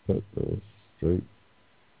flat putt though. Straight.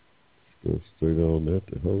 Go straight on that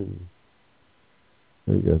to hold.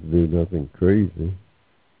 Ain't got to do nothing crazy.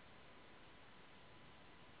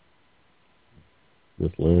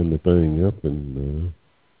 Just line the thing up and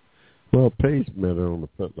pace matter on a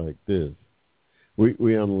putt like this.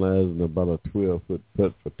 We analyzing about a 12-foot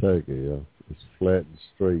putt for Tiger, y'all. It's flat and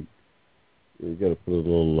straight. You got to put a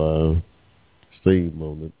little steam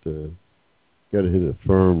on it. Got to hit it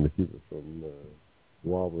firm to keep it from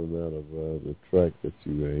wobbling out of the track that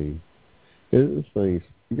you aim. And this thing,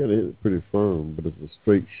 you got to hit it pretty firm, but it's a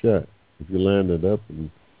straight shot. If you line it up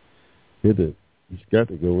and hit it, it's got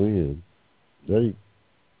to go in. There you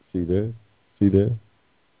see there? See there?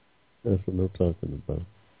 That's what I'm talking about.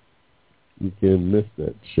 You can't miss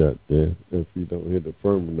that shot there if you don't hit it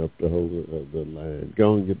firm enough to hold it, the line.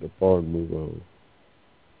 Go and get the par and move on.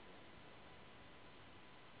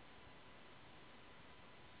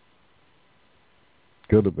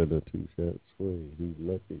 Could have been a two-shot swing. He's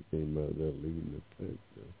lucky he came out there leading the pack.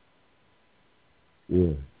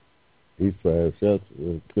 Yeah. He's 5 shots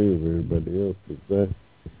clear of everybody else. That's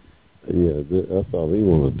all he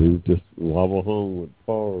want to do. Just wobble home with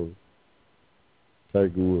par.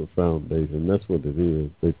 Tiger Woods Foundation. That's what it is.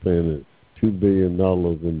 They planted $2 billion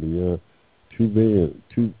in beyond. $2 billion.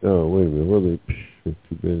 Wait a minute. What are they? $2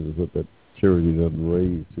 billion is what that charity doesn't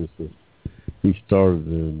raise. He started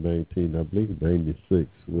in 96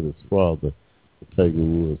 with his father, the Tiger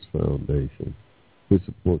Woods Foundation, which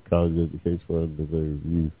support college education for underdeserved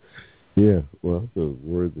youth. Yeah, well, it's a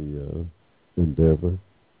worthy endeavor.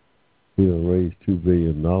 He done raised $2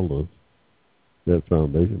 billion. That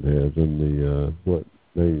foundation has in the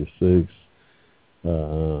 96,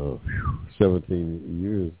 17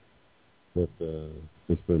 years that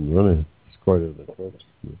it's been running. It's quite an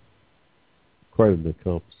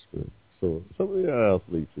accomplishment. So some of the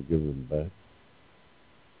athletes are giving back.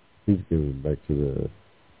 He's giving back to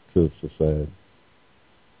the society.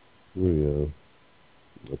 We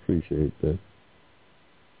appreciate that.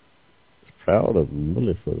 Proud of him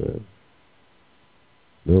really for that.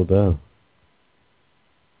 No doubt.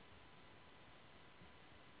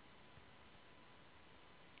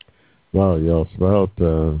 Wow, y'all, it's about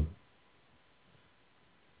 20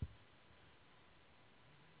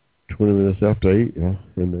 minutes after 8 in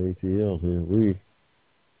the ATL here. We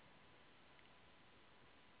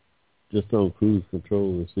just on cruise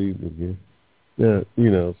control this evening here.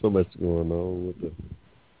 Yeah, so much going on with the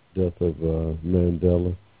death of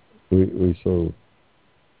Mandela. We so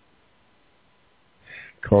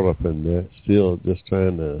caught up in that, still just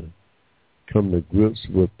trying to come to grips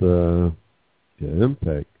with the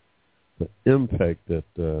impact that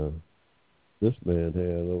this man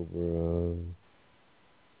had over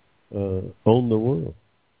on the world.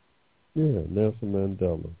 Yeah, Nelson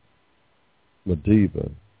Mandela.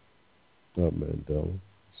 Madiba. Not Mandela.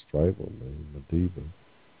 Tribal name, Madiba.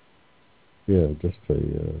 Yeah, just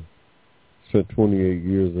spent 28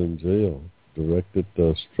 years in jail. Directed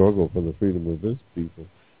the struggle for the freedom of his people,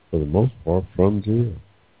 for the most part, from jail.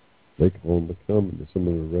 They call him the communists. Some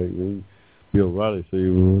of the right wing. Bill Riley said he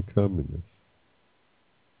was a communist.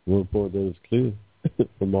 One point that is clear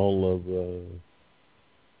from all of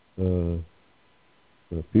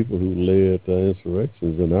people who led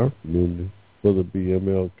insurrections in our community, whether it be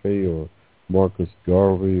MLK or Marcus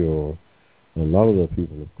Garvey or a lot of the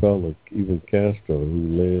people of color, even Castro,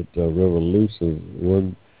 who led revolutions.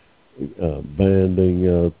 One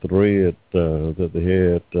banding thread that they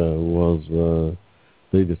had was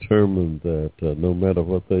they determined that no matter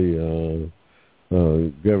what they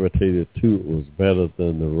gravitated to, it was better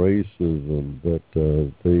than the racism that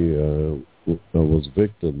they was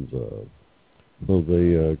victims of. So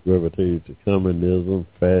they gravitated to communism,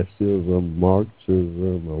 fascism,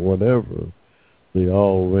 Marxism, or whatever. They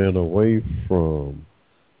all ran away from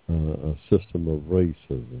a system of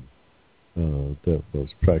racism that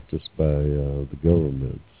was practiced by the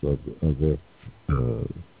governments of their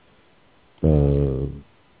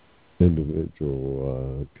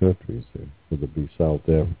individual countries there, whether it be South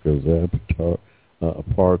Africa's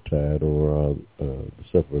apartheid or the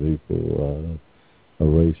separate equal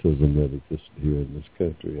racism that existed here in this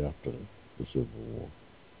country after the Civil War.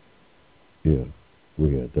 Yeah,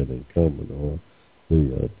 we had that in common, or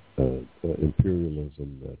the imperialism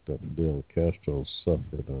that Fidel Castro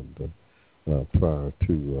suffered under prior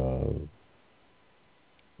to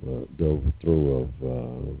the overthrow of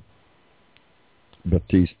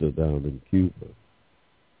Batista down in Cuba.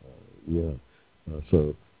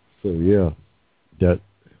 So yeah, that.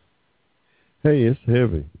 Hey, it's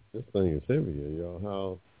heavy. This thing is heavy,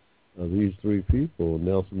 y'all. How these three people,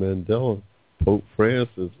 Nelson Mandela, Pope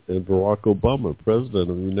Francis, and Barack Obama, President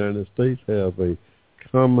of the United States, have a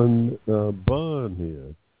common bond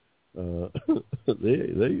here.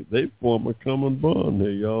 They form a common bond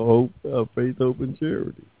here, y'all. Hope, faith, hope, and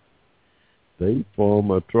charity. They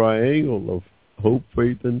form a triangle of hope,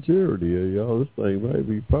 faith, and charity here, y'all. This thing might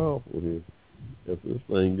be powerful here. if this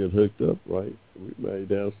thing get hooked up right, we may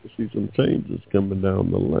down to see some changes coming down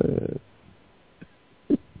the line.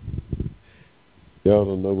 Y'all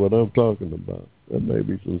don't know what I'm talking about. There may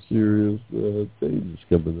be some serious changes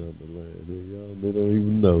coming down the line here. Y'all they don't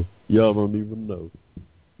even know. Y'all don't even know.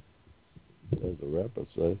 As the rapper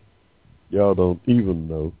say, y'all don't even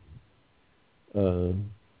know.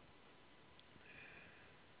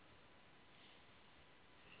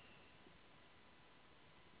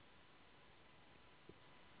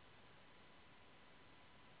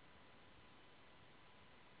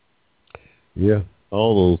 Yeah,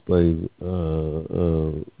 all those things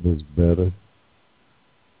was better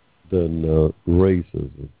than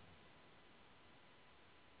racism.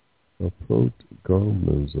 Approach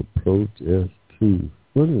Garmin's Approach S2.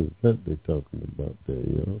 What is that they're talking about there,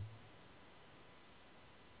 y'all?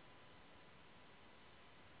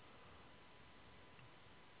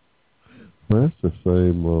 Well, that's the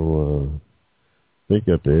same old, they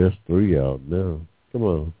got the S3 out now. Come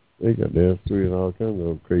on. They got the S3 and all kinds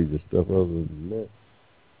of crazy stuff other than that.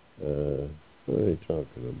 What are they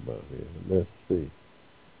talking about here? Let's see.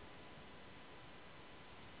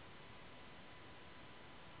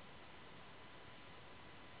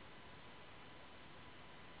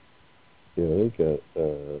 Yeah, they got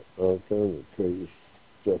all kinds of crazy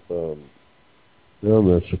stuff. They'll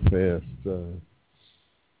not surpass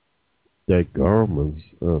that Garmin's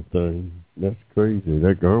thing. That's crazy.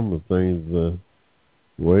 That Garmin thing's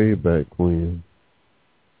way back when.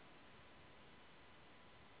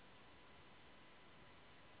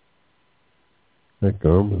 That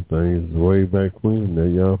Garmin thing is way back when. Now,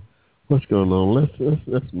 y'all, what's going on?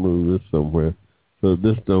 Let's move this somewhere so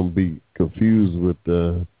this don't be confused with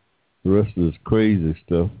the rest of this crazy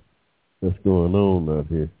stuff that's going on out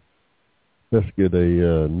here. Let's get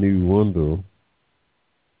a new window.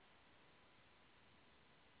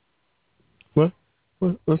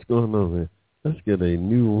 What's going on here? Let's get a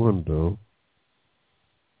new window.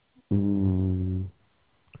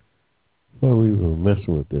 Why are we even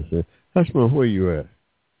messing with this? Hushmo, where you at?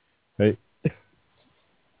 Hey,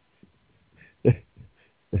 hey,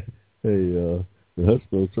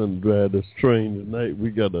 Hushmo trying to drive this train tonight. We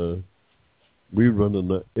running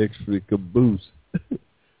the extra caboose.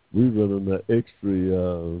 We running the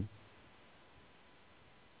extra.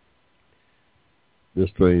 This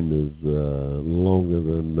train is longer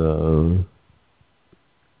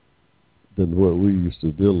than what we used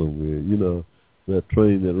to dealing with. You know, that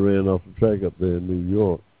train that ran off the track up there in New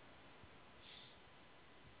York.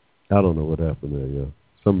 I don't know what happened there, y'all.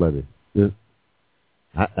 Somebody,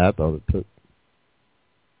 I thought it took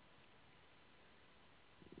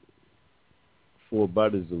 4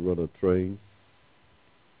 bodies to run a train.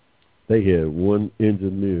 They had one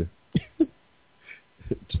engineer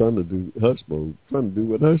trying to do what Hushmo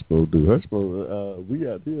do. Hushmo, we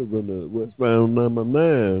out here run the westbound number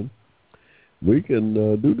 9. We can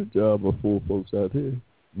do the job of 4 folks out here.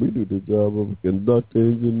 We do the job of a conductor,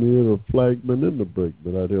 engineer, a flagman, and the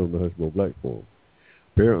brakeman out here on the Hushmo platform.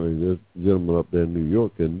 Apparently, this gentleman up there in New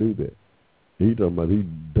York can do that. He talking about he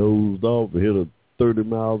dozed off and hit a 30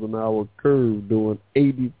 miles an hour curve doing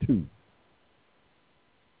 82.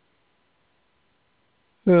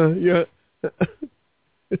 Yeah.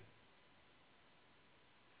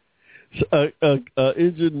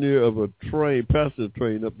 Engineer of a train, passenger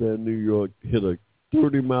train up there in New York, hit a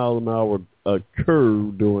 30 mile an hour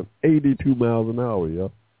curve doing 82 miles an hour,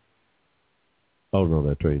 y'all. Oh no,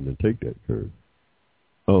 that train didn't take that curve.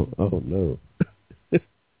 Oh no,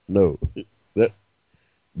 no,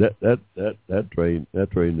 that train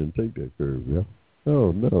didn't take that curve, y'all.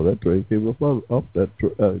 Oh no, that train came up off that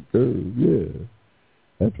curve. Yeah,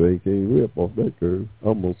 that train came way up off that curve.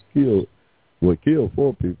 Almost killed 4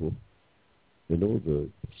 people. And it was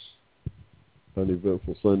an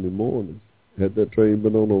uneventful Sunday morning. Had that train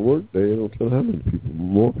been on a work day, I don't know how many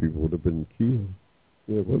more people would have been killed.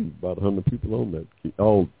 Yeah, well, about 100 people on that,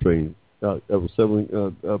 all trains. There were 7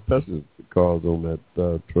 passenger cars on that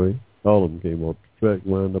train. All of them came off the track,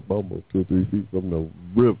 lined up almost 2 or 3 feet from the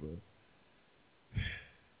river.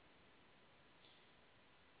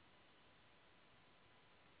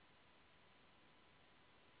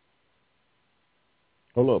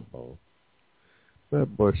 Hold up, Paul.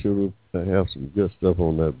 That boy should have some good stuff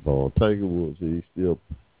on that ball. Tiger Woods, he's still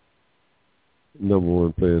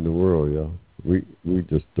 #1 player in the world, y'all. We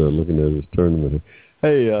just looking at his tournament.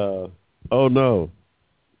 Hey, oh no.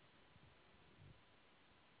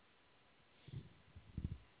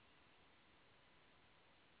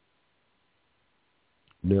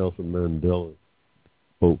 Nelson Mandela,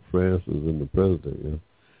 Pope Francis, and the president,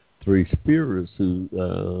 3 spirits who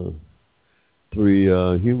Three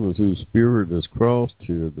humans whose spirit is crossed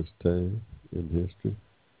here this time in history.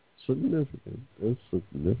 Significant. That's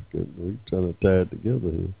significant. We're trying to tie it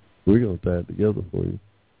together here. We're going to tie it together for you.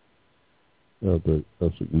 The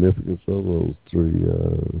significance of those three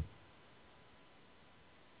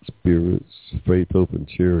spirits, faith, hope, and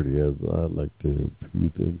charity, as I like to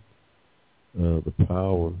view them. The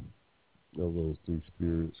power of those three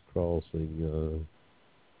spirits crossing,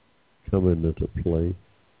 coming into play.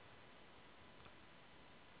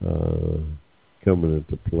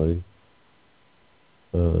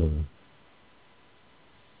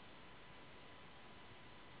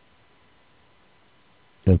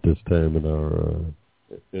 At this time in our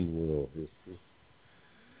in world history.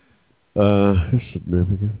 It's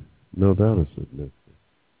significant. No doubt it's significant.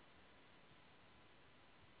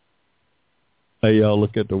 Hey, y'all,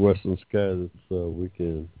 look at the western sky this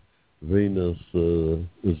weekend. Venus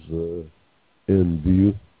is in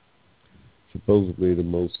view. Supposedly the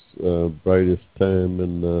most brightest time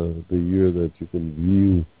in the year that you can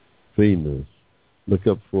view Venus. Look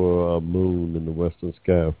up for a moon in the western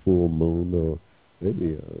sky, a full moon, or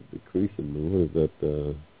maybe a decreasing moon. What is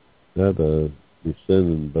that? Not a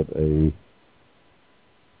descending, but a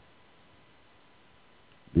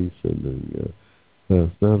descending.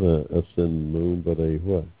 It's not a ascending moon, but a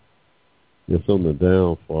what? It's on the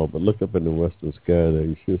downfall. But look up in the western sky there.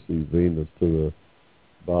 You should see Venus to the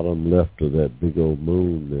bottom left of that big old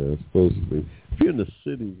moon there. It's supposed to be. If you're in the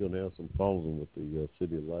city, you're going to have some problems with the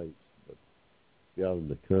city lights. But if you're out in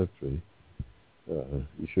the country,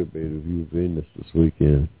 you should be able to view Venus this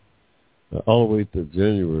weekend. All the way to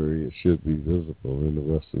January, it should be visible in the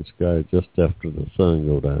western sky just after the sun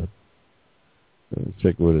go down.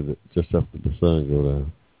 Check with it just after the sun go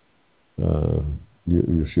down.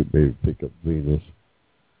 You should be able to pick up Venus.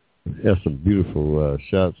 There's some beautiful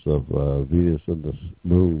shots of Venus and the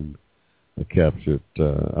moon captured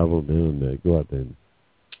out on the internet. Go out there and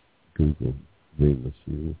Google Venus.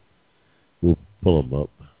 We'll pull them up.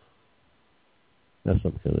 That's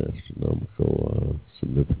some kind of astronomical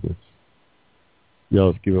significance.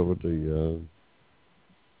 Y'all just keep up with the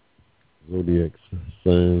zodiac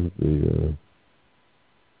signs, the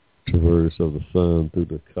traverse of the sun through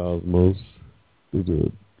the cosmos, through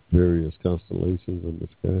the various constellations in the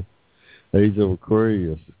sky. Age of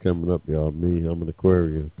Aquarius is coming up, y'all. I'm an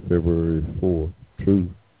Aquarian, February 4th. True.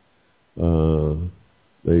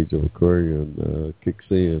 The age of Aquarian kicks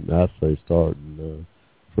in, I say, starting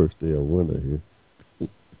first day of winter here.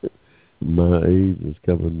 My age is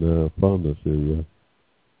coming upon us here, yeah.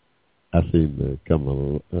 I seem to come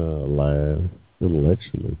alive,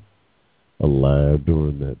 intellectually alive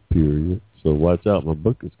during that period. So watch out, my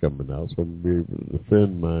book is coming out, so I'm going to be able to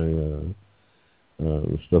defend my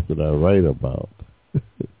the stuff that I write about.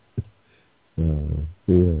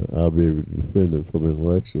 I'll be able to defend it from an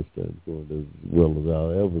intellectual standpoint as well as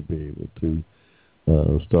I'll ever be able to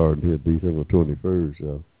starting here December 21st,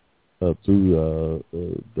 y'all. Through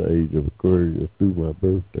the age of Aquarius, through my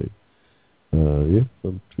birthday.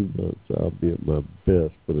 Some 2 months I'll be at my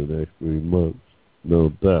best for the next 3 months, no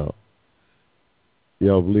doubt.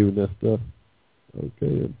 Y'all believe in that stuff?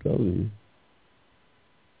 Okay, I'm telling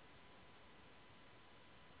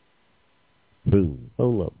you. Boom.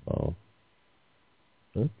 Hold up, Paul.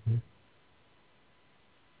 Okay.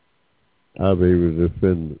 I'll be able to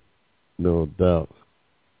defend it, no doubt.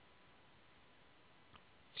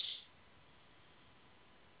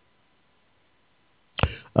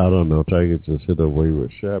 I don't know. Tiger just hit a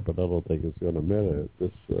wayward shot, but I don't think it's going to matter at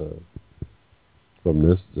this from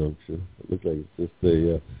this juncture. It looks like it's just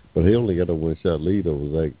but he only got a one-shot lead over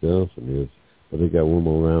Zach Johnson, but he got one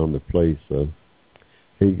more round to play, so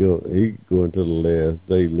he go into the last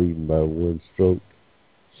day leading by 1 stroke.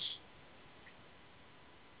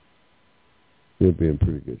 He'll be in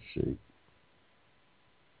pretty good shape.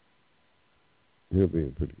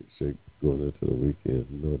 Going into the weekend,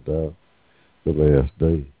 no doubt. The last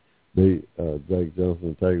day. Zach Johnson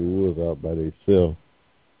and Tiger Woods out by themselves.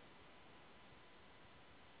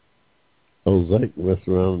 Oh, Zach messed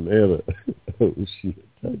around and had oh, shit.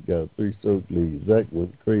 Tiger got a 3-stroke lead. Zach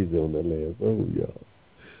went crazy on that last hole, y'all.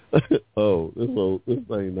 This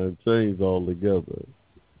thing done changed altogether.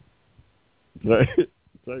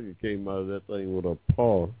 Tiger came out of that thing with a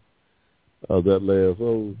par of that last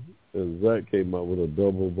hole, and Zach came out with a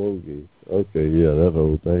double bogey. Okay, yeah, that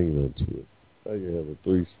whole thing done switched. Tiger had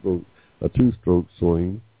a 2-stroke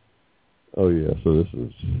swing. Oh yeah, so this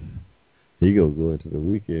is he gonna go into the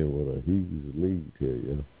weekend with a huge lead here,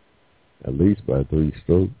 yeah. At least by 3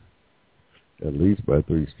 strokes. And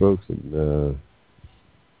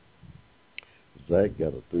Zach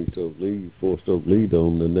got a 3-stroke lead, 4-stroke lead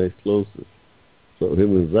on the next closest. So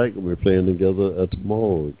him and Zach will be playing together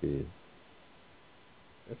tomorrow again.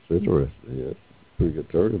 That's interesting. Yeah, it's a pretty good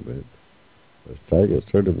tournament. That's Tiger's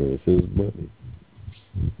tournament. It's his money.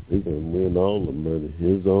 He's going to win all the money,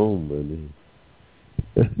 his own money.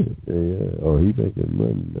 Yeah. Oh, he making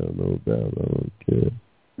money now, no doubt. I don't care.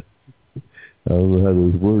 I don't know how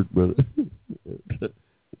this works, but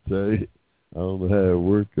I don't know how it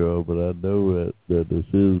works, but I know that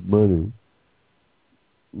it's his money.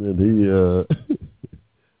 And he,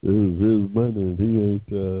 it was his money, and he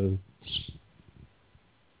ain't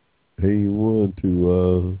one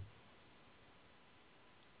to,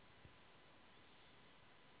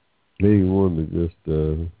 just,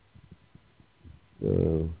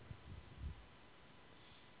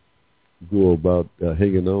 go about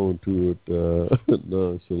hanging on to it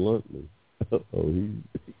nonchalantly. Oh,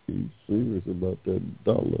 he's serious about that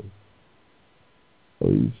dollar. Oh,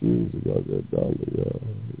 he's serious about that dollar, y'all.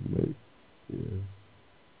 Yeah.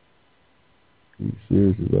 He's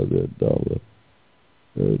serious about that dollar.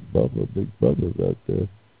 There's big bubbas out there.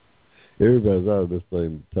 Everybody's out of this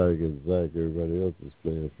thing. Tiger and Zach, everybody else is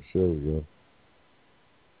playing for show, y'all.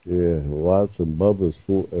 Yeah, Watson, Bubba's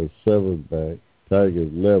 7 back.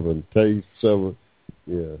 Tiger's 11. Tay 7.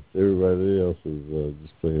 Yeah, everybody else is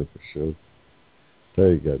just playing for show.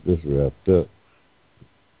 Tay got this wrapped up.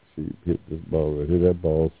 See, hit this ball right here. That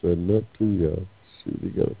ball setting up too, y'all. See, he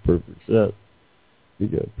got a perfect shot. He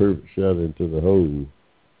got a perfect shot into the hole.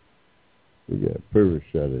 He got a perfect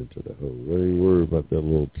shot into the hole. I ain't worried about that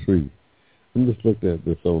little tree. I'm just looking at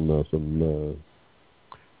this on some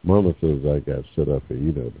monitors I got set up here.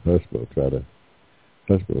 You know, the Hushmo trying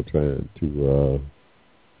to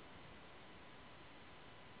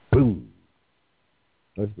boom.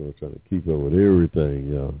 Hushmo trying to keep up with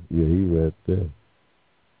everything, y'all. Yeah, he right there.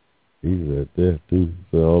 He's right there too.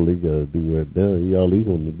 So all he gotta do right now, all he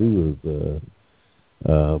want to do is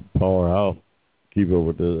power out, keep up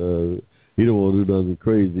with the. He don't want to do nothing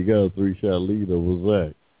crazy. He got a 3-shot lead over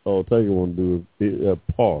Zach. All Tiger want to do is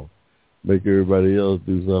par, make everybody else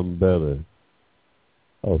do something better.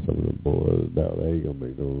 Oh, some of them boys doubt they ain't gonna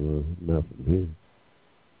make no run, not from here.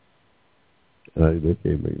 They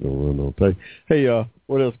can't make no run on Tiger. Hey, y'all,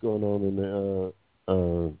 what else going on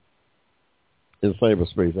in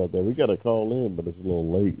cyberspace out there? We got a call in, but it's a little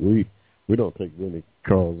late. We don't take many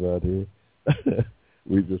calls out here.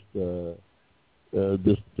 We just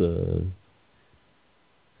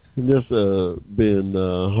being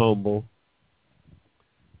humble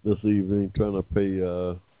this evening, trying to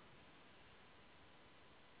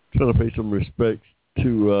pay some respects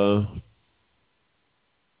to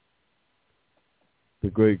the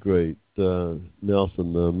great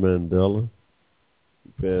Nelson Mandela.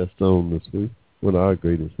 He passed on this week. One of our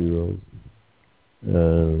greatest heroes.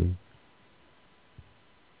 That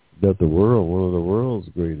one of the world's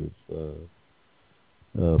greatest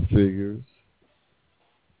figures.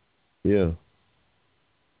 Yeah.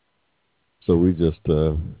 So we just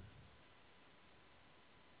taking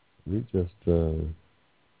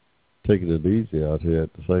it easy out here.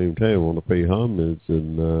 At the same time, want to pay homage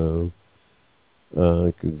and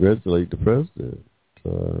congratulate the president,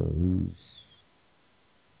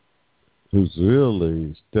 who's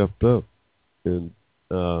really stepped up in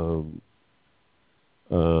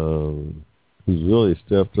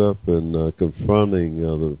confronting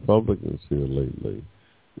the Republicans here lately,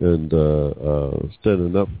 and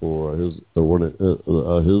standing up for his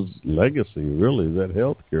legacy, really, that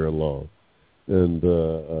health care law, and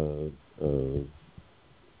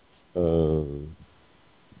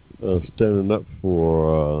standing up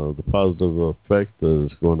for the positive effect that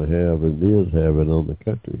it's going to have and is having on the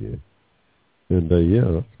country here. And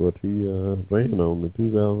that's what he ran on in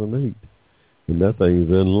 2008. And that thing's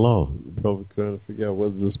in law. You're probably trying to figure out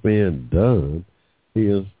whether this man done. He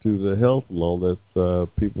is to the health law that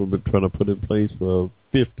people have been trying to put in place for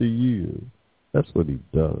 50 years. That's what he's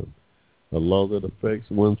done. A law that affects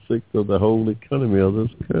 1/6 of the whole economy of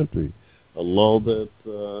this country. A law that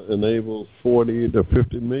enables 40 to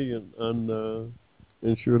 50 million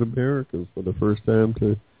uninsured Americans for the first time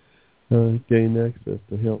to gain access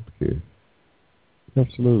to health care.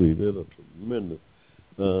 Absolutely. Did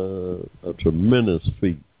a tremendous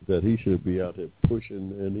feat that he should be out there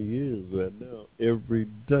pushing, and he is right now, every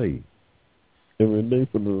day for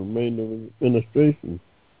the remainder of his administration.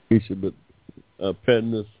 He should be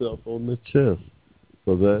patting himself on the chest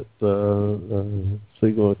for that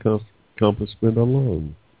single accomplishment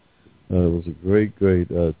alone. It was a great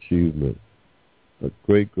achievement. A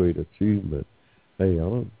great achievement. Hey,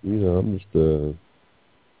 I'm just a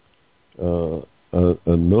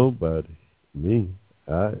nobody. Me,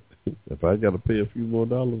 if I got to pay a few more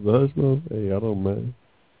dollars to Hushmo, hey, I don't mind.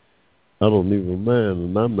 I don't even mind,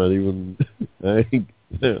 and I'm not even.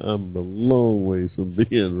 I'm a long ways from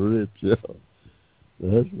being rich, y'all. The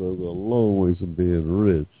Hushmo's a long ways from being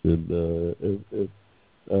rich, and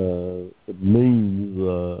it means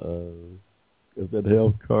if that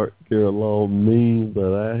health care law means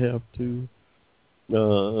that I have to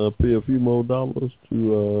pay a few more dollars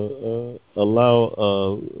to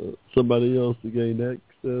allow somebody else to gain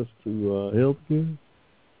access to health care,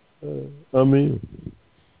 I'm in.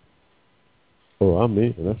 Oh, I'm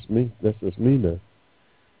in. That's me. That's just me now.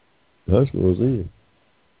 The Hushmo's in.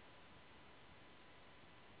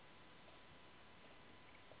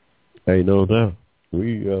 Hey, no doubt.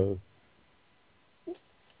 We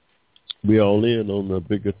all in on the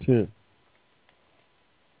bigger tent.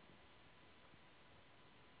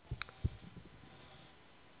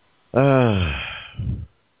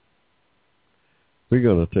 We're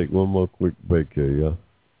going to take one more quick break here, y'all.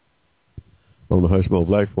 On the Hushmo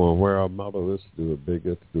Black Forum, where our motto is to do it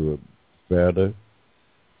bigger, to do it better,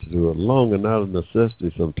 to do it long and out of necessity.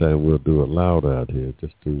 Sometimes we'll do it loud out here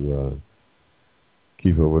just to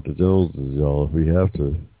keep up with the Joneses, y'all. If we have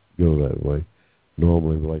to go that way.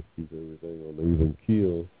 Normally we like to keep everything on the even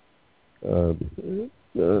keel.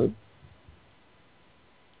 The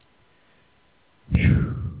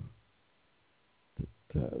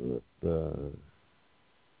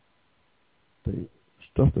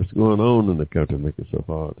stuff that's going on in the country make it so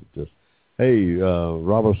hard to just. Hey,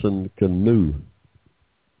 Robinson Canoe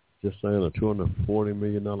just signed a $240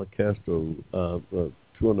 million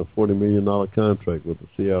 $240 million contract with the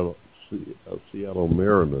Seattle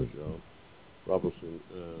Mariners, y'all. Robinson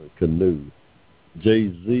Canoe.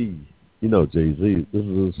 Jay-Z, you know Jay-Z. This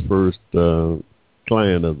is his first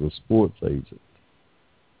client as a sports agent.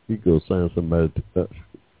 He goes sign somebody to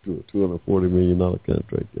a $240 million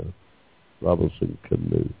contract, y'all. Robinson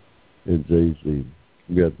Canoe and Jay-Z.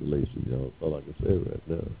 Congratulations, y'all. That's all I can say right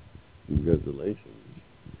now. Congratulations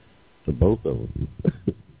to both of them.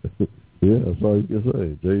 Yeah, that's all you can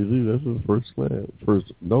say. Jay-Z, that's his first client,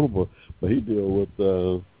 first notable. But he deal with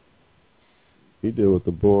the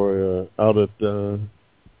boy out at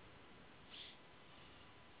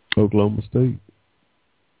Oklahoma State,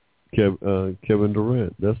 Kevin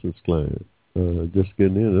Durant. That's his client. Just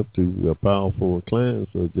getting in up to a powerful client,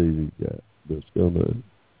 so Jay-Z got that's gonna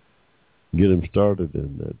get him started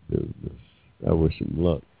in that business. I wish him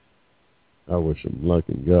luck. I wish him luck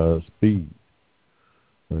and Godspeed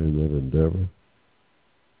in that endeavor.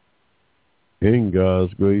 And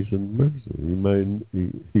God's grace and mercy.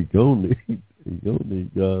 He gonna need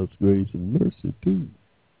God's grace and mercy too.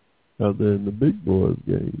 Out there in the big boys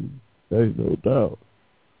game. There's no doubt.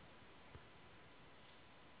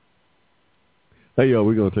 Hey y'all,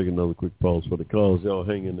 we're gonna take another quick pause for the calls. Y'all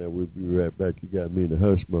hang in there, we'll be right back. You got me in the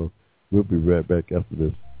Hushmo. We'll be right back after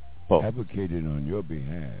this pause. Advocating on your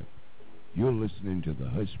behalf. You're listening to the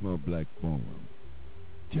Hushmo Black Forum.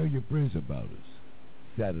 Tell your friends about us.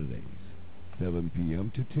 Saturdays, 7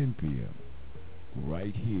 p.m. to 10 p.m.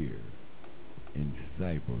 Right here in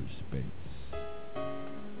cyberspace.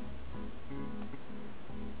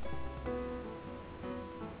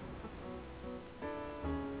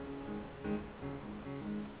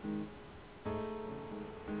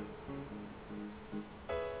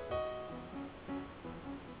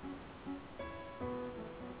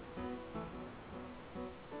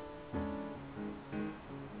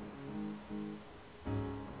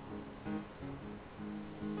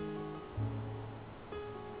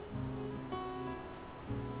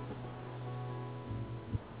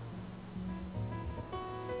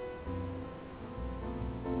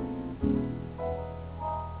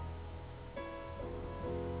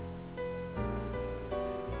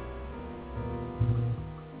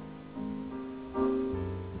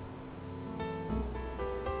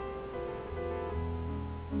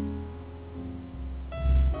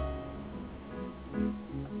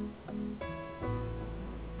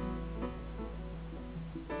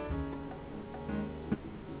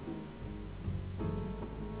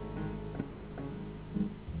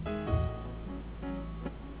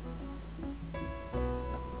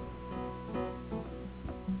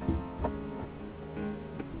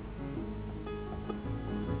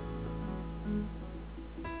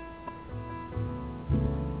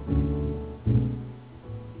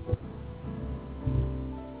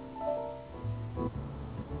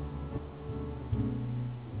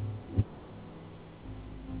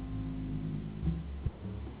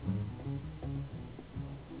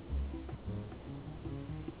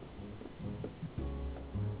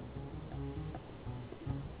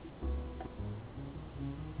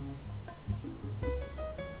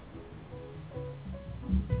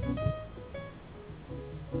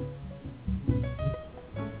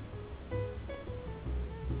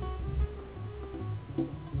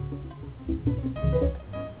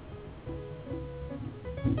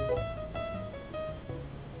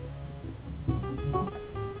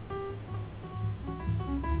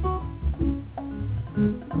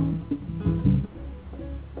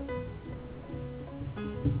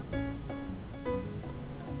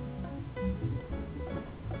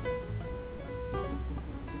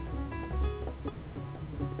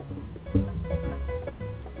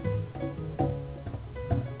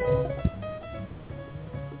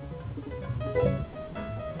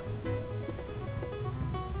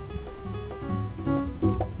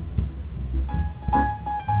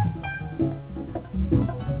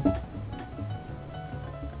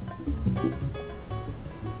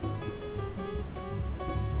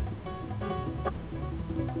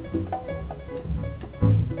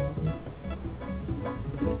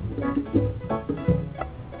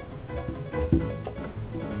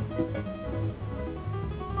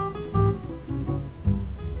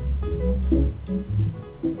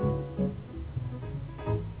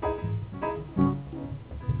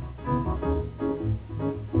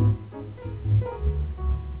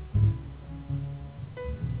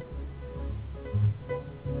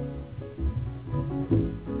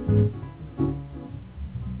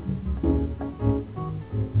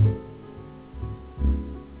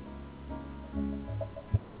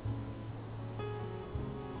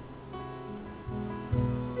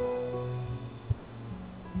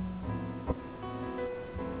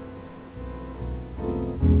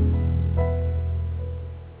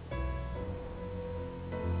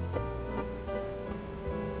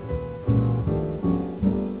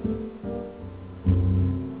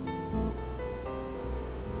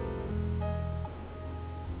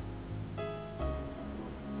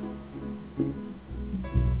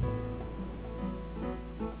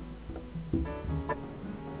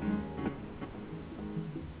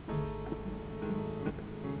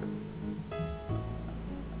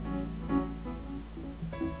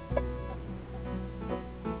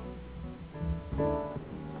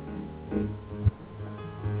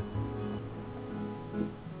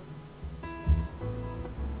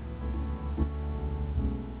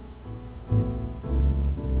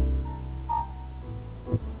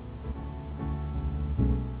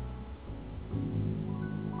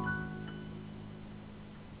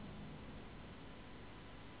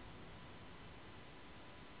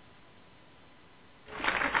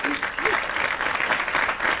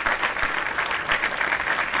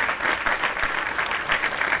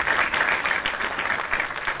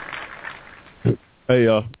 Hey,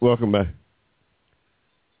 welcome back.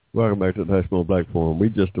 Welcome back to the Hushmo Black Forum. We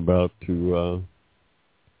just about to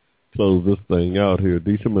close this thing out here.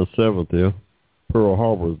 December 7th, yeah, Pearl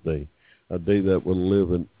Harbor's Day, a day that will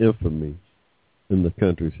live in infamy in the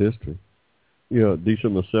country's history. Yeah,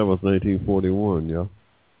 December 7th, 1941, yeah.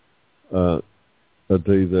 A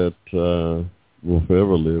day that will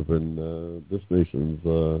forever live in this nation's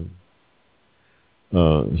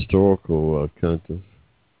historical conscious.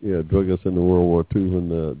 Yeah, drug us into World War II when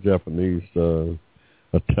the Japanese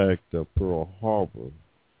attacked Pearl Harbor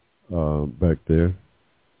back there.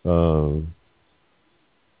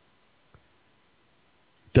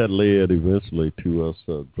 That led eventually to us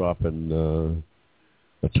dropping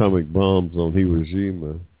atomic bombs on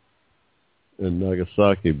Hiroshima and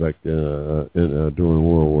Nagasaki back there during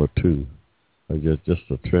World War II. I guess just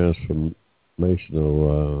a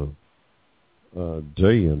transformational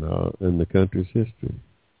day in the country's history.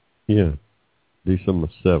 Yeah, December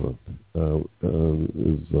 7th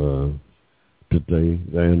is today,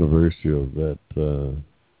 the anniversary of that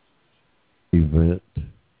event,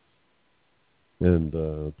 and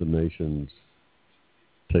the nations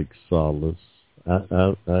take solace.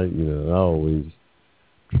 I always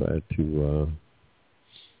try to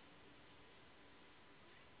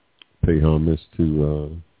pay homage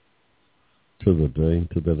to the day,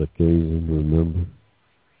 to that occasion. Remember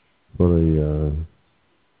what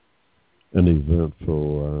an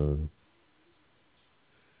eventful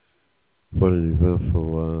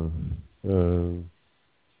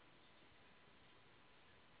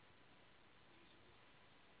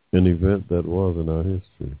an event that was in our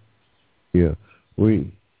history. Yeah,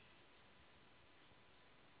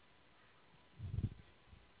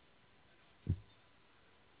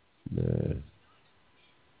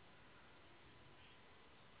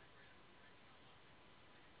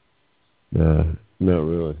 nah, not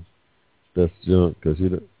really. That's junk because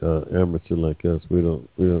amateur like us, we don't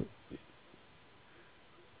need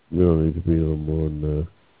to be no more than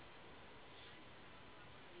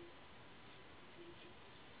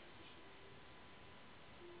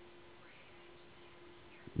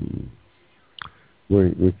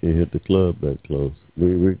We can't hit the club that close.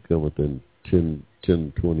 We come within 10,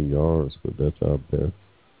 20 yards, but that's our best.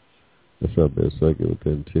 That's our best circuit,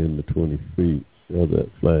 within 10 to 20 feet of that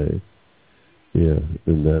flag. Yeah,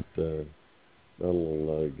 and that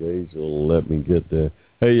little gauge will let me get there.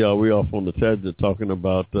 Hey, y'all, we off on the tangent talking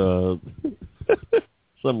about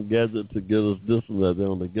some gadget to get us this and that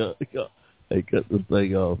on the gun. Hey, cut this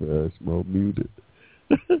thing off. It's more muted.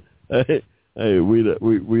 Hey, we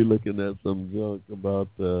looking at some junk about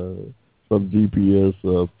some GPS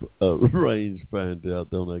range finder out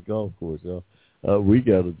there on that golf course, y'all. We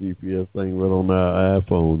got a GPS thing right on our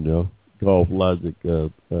iPhone, y'all. Golf Logic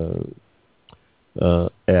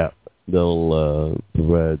app. They'll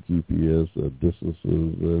provide GPS distances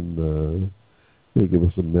and they give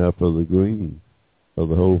us a map of the green, of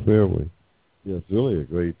the whole fairway. Yeah, it's really a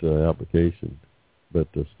great application, but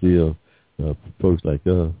still, folks like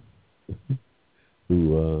us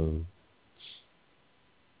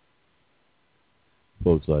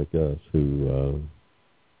who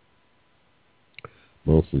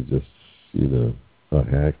mostly just, are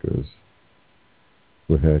hackers.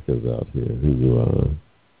 We're hackers out here who,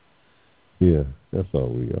 yeah, that's all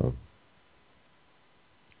we are.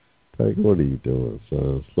 Tiger, what are you doing,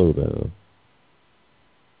 son? Slow down.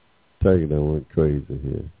 Tiger done went crazy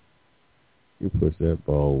here. You pushed that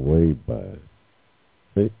ball way by.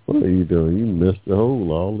 Hey, what are you doing? You missed the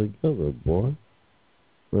hole altogether, boy.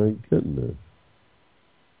 My goodness.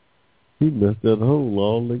 He missed that hole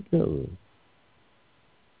altogether.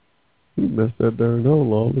 He missed that darn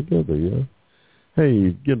hole altogether, yeah. Hey,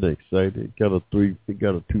 he's getting excited. Got a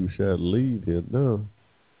 2-shot lead here now.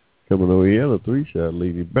 Coming over, he had a 3-shot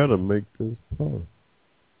lead. He better make this par.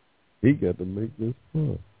 He got to make this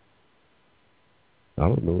par. I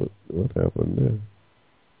don't know what happened there.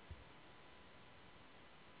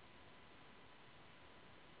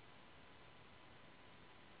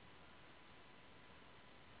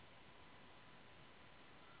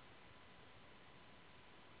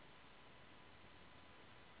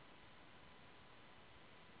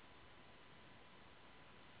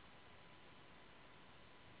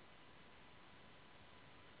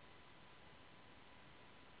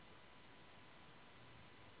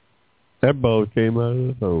 That ball came out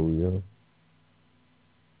of the hole, y'all.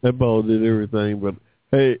 That ball did everything, but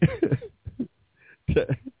hey,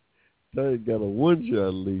 Tay got a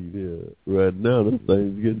 1-shot lead here. Right now, this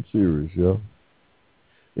thing's getting serious, y'all.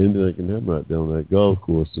 Anything can happen out there on that golf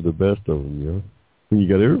course to the best of them, y'all. And you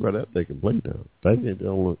got everybody out there can play now. Tay ain't the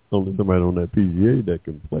only somebody on that PGA that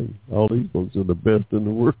can play. All these folks are the best in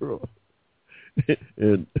the world.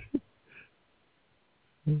 And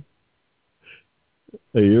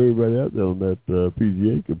hey, everybody out there on that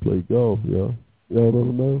PGA can play golf, y'all. Y'all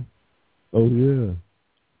don't know? Oh, yeah.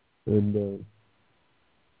 And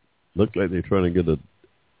looks like they're trying to get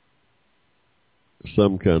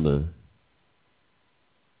some kind of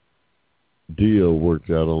deal worked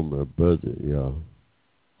out on their budget, y'all.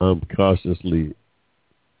 I'm cautiously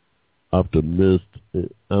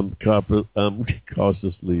optimistic. I'm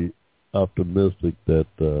cautiously optimistic that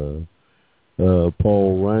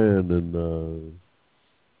Paul Ryan and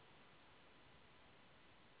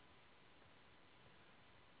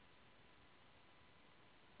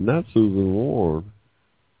not Susan Warren,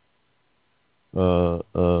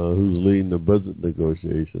 who's leading the budget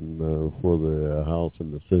negotiation for the House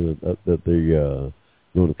and the Senate, that they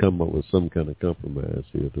going to come up with some kind of compromise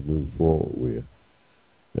here to move forward with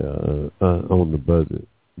on the budget.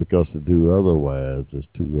 Because to do otherwise is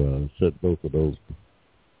to set both of those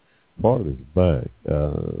parties back.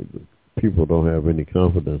 People don't have any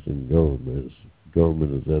confidence in government.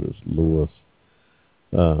 Government is at its lowest.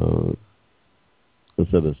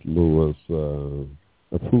 It's at its lowest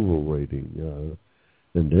approval rating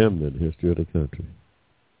in damn near the history of the country.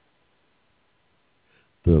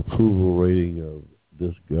 The approval rating of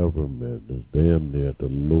this government is damn near the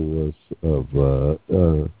lowest of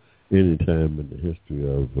any time in the history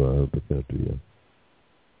of the country. Yeah.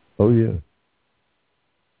 Oh, yeah.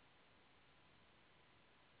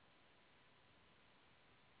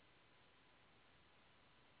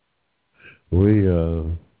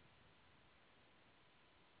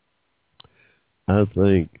 I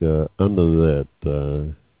think under that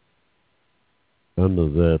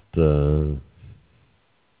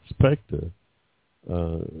specter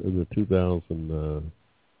in the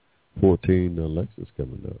 2014 elections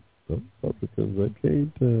coming up, the Republicans, they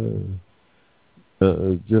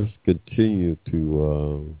can't just continue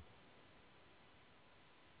to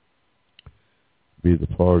be the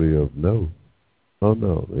party of no. Oh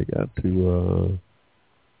no, they got to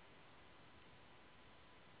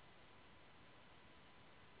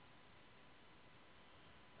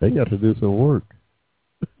They got to do some work.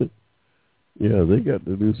 Yeah, they got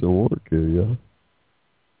to do some work here, y'all.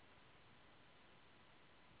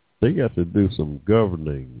 They got to do some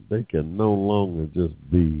governing. They can no longer just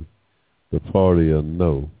be the party of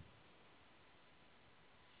no.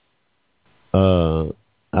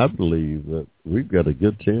 I believe that we've got a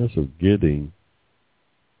good chance of getting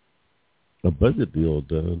a budget deal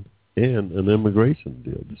done and an immigration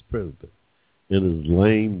deal, this president. And as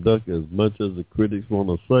lame duck as much as the critics want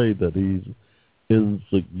to say that he's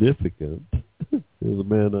insignificant, he's a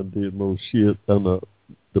man that did most shit under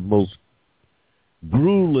the most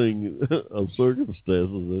grueling of circumstances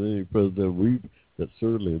that any president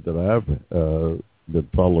that I've been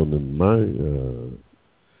following in my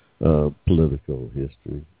political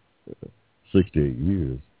history, 68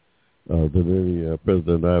 years, than any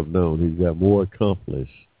president I've known. He's got more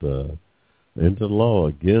accomplished into law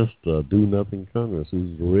against do-nothing Congress,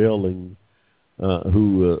 who's railing,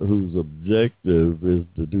 whose objective is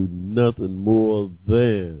to do nothing more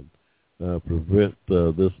than prevent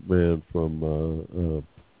this man from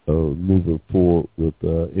moving forward with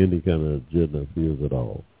any kind of agenda of his at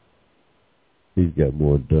all. He's got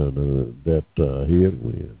more done than that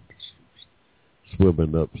headwind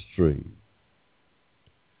swimming upstream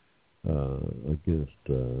against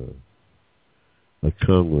a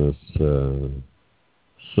Congress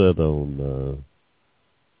set on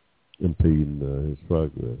impeding his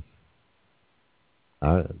progress.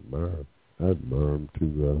 I admire him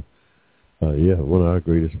to one of our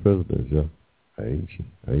greatest presidents. Yeah, I ain't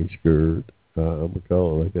scared. I'm gonna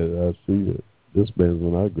call it like I see it. This man's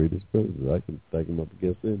one of our greatest presidents. I can stack him up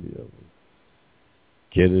against any of them.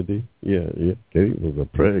 Kennedy, Kennedy was a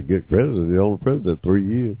good president. The only president 3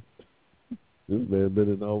 years. This man been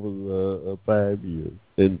in office 5 years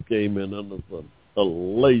and came in under some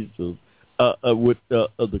hellacious with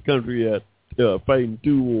the country at fighting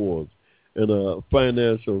 2 wars and a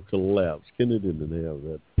financial collapse. Kennedy didn't have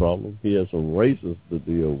that problem. He had some racists to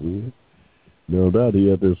deal with. No doubt he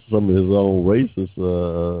had some of his own racist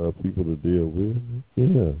people to deal with.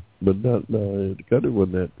 Yeah, but not the country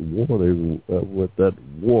wasn't at war. They with that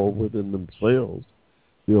war within themselves.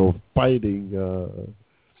 Fighting.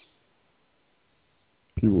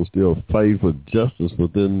 People still fight for justice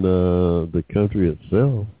within the country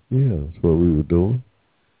itself. Yeah, that's what we were doing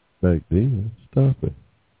back then. Stop it.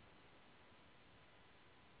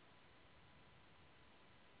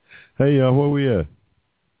 Hey, y'all, where we at?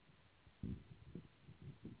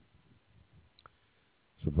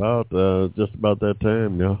 It's about just about that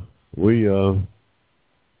time, y'all. We come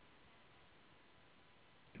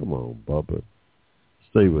on, Bubba.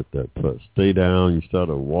 Stay with that putt. Stay down. You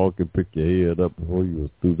started walking, pick your head up before you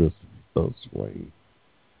was through this swing.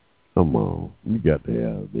 Come on. You got to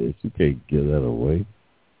have this. You can't get that away.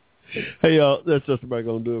 Hey, y'all, that's just about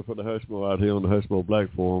going to do it for the Hushmo out here on the Hushmo Black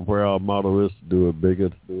Forum, where our motto is to do it bigger,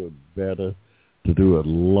 to do it better, to do it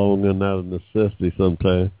longer, not a necessity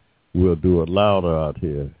sometimes. We'll do it louder out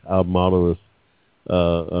here. Our motto is,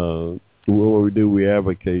 what we do, we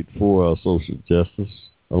advocate for our social justice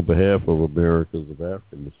on behalf of Americans of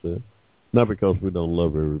African descent. Not because we don't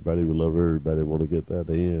love everybody. We love everybody, want to get that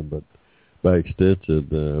in, but by extension,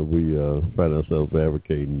 we find ourselves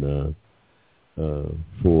advocating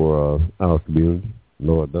for our community.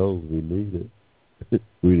 Lord knows we need it.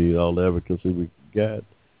 We need all the advocacy we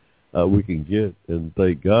can get, and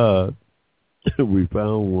thank God we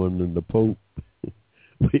found one in the Pope.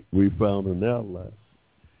 we found an ally.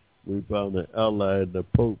 We found an ally in the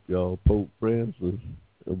Pope, y'all, Pope Francis.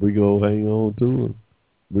 And we're going to hang on to him.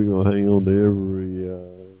 We're going to hang on to every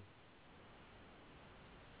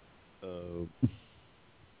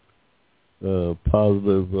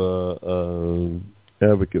positive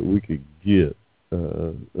advocate we could get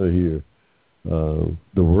here. The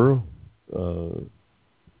world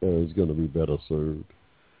is going to be better served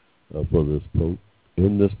for this Pope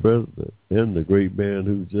and this president and the great man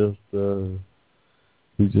who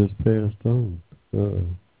just passed on.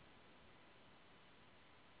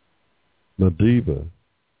 Madiba,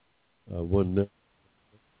 the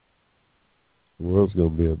world's going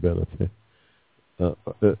to be a better place.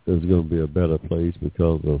 It's going to be a better place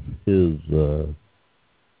because of his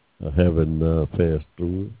having passed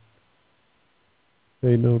through it.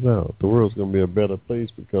 Ain't no doubt. The world's going to be a better place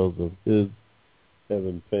because of his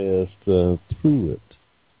having passed through it.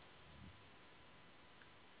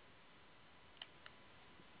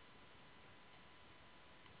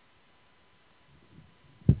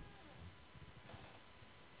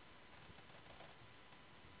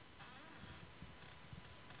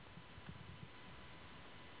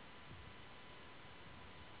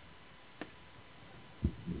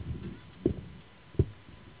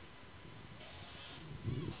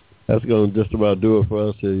 That's going to just about do it for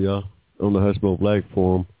us here, y'all, on the Hushmo Black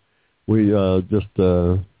Forum. We just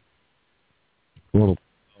want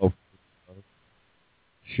to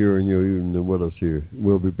sharing your evening with us here.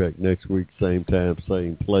 We'll be back next week, same time,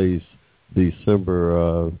 same place,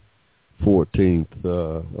 December 14th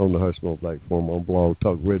on the Hushmo Black Forum on Blog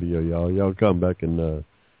Talk Radio, y'all. Y'all come back and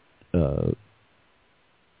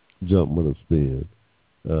jump with us then.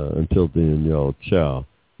 Until then, y'all, ciao,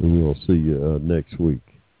 and we'll see you next week.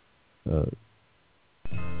 The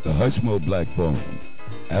Hushmo Black Forum,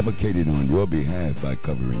 advocated on your behalf by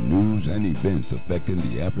covering news and events affecting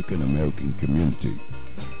the African American community.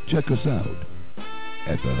 Check us out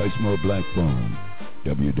at the Hushmo Black Forum,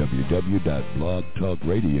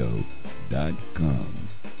 www.blogtalkradio.com.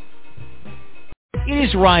 It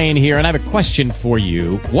is Ryan here, and I have a question for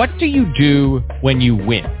you. What do you do when you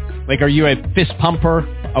win? Like, are you a fist pumper,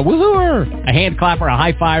 a woohooer, a hand clapper, a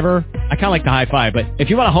high fiver? I kind of like the high five, but if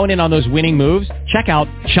you want to hone in on those winning moves, check out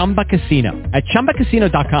Chumba Casino. At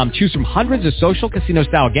ChumbaCasino.com, choose from hundreds of social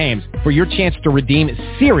casino-style games for your chance to redeem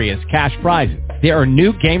serious cash prizes. There are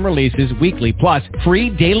new game releases weekly, plus free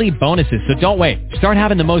daily bonuses, so don't wait. Start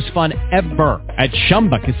having the most fun ever at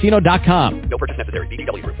ChumbaCasino.com. No purchase necessary.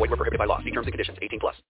 VGW Group. Void where prohibited by law. See terms and conditions. 18+.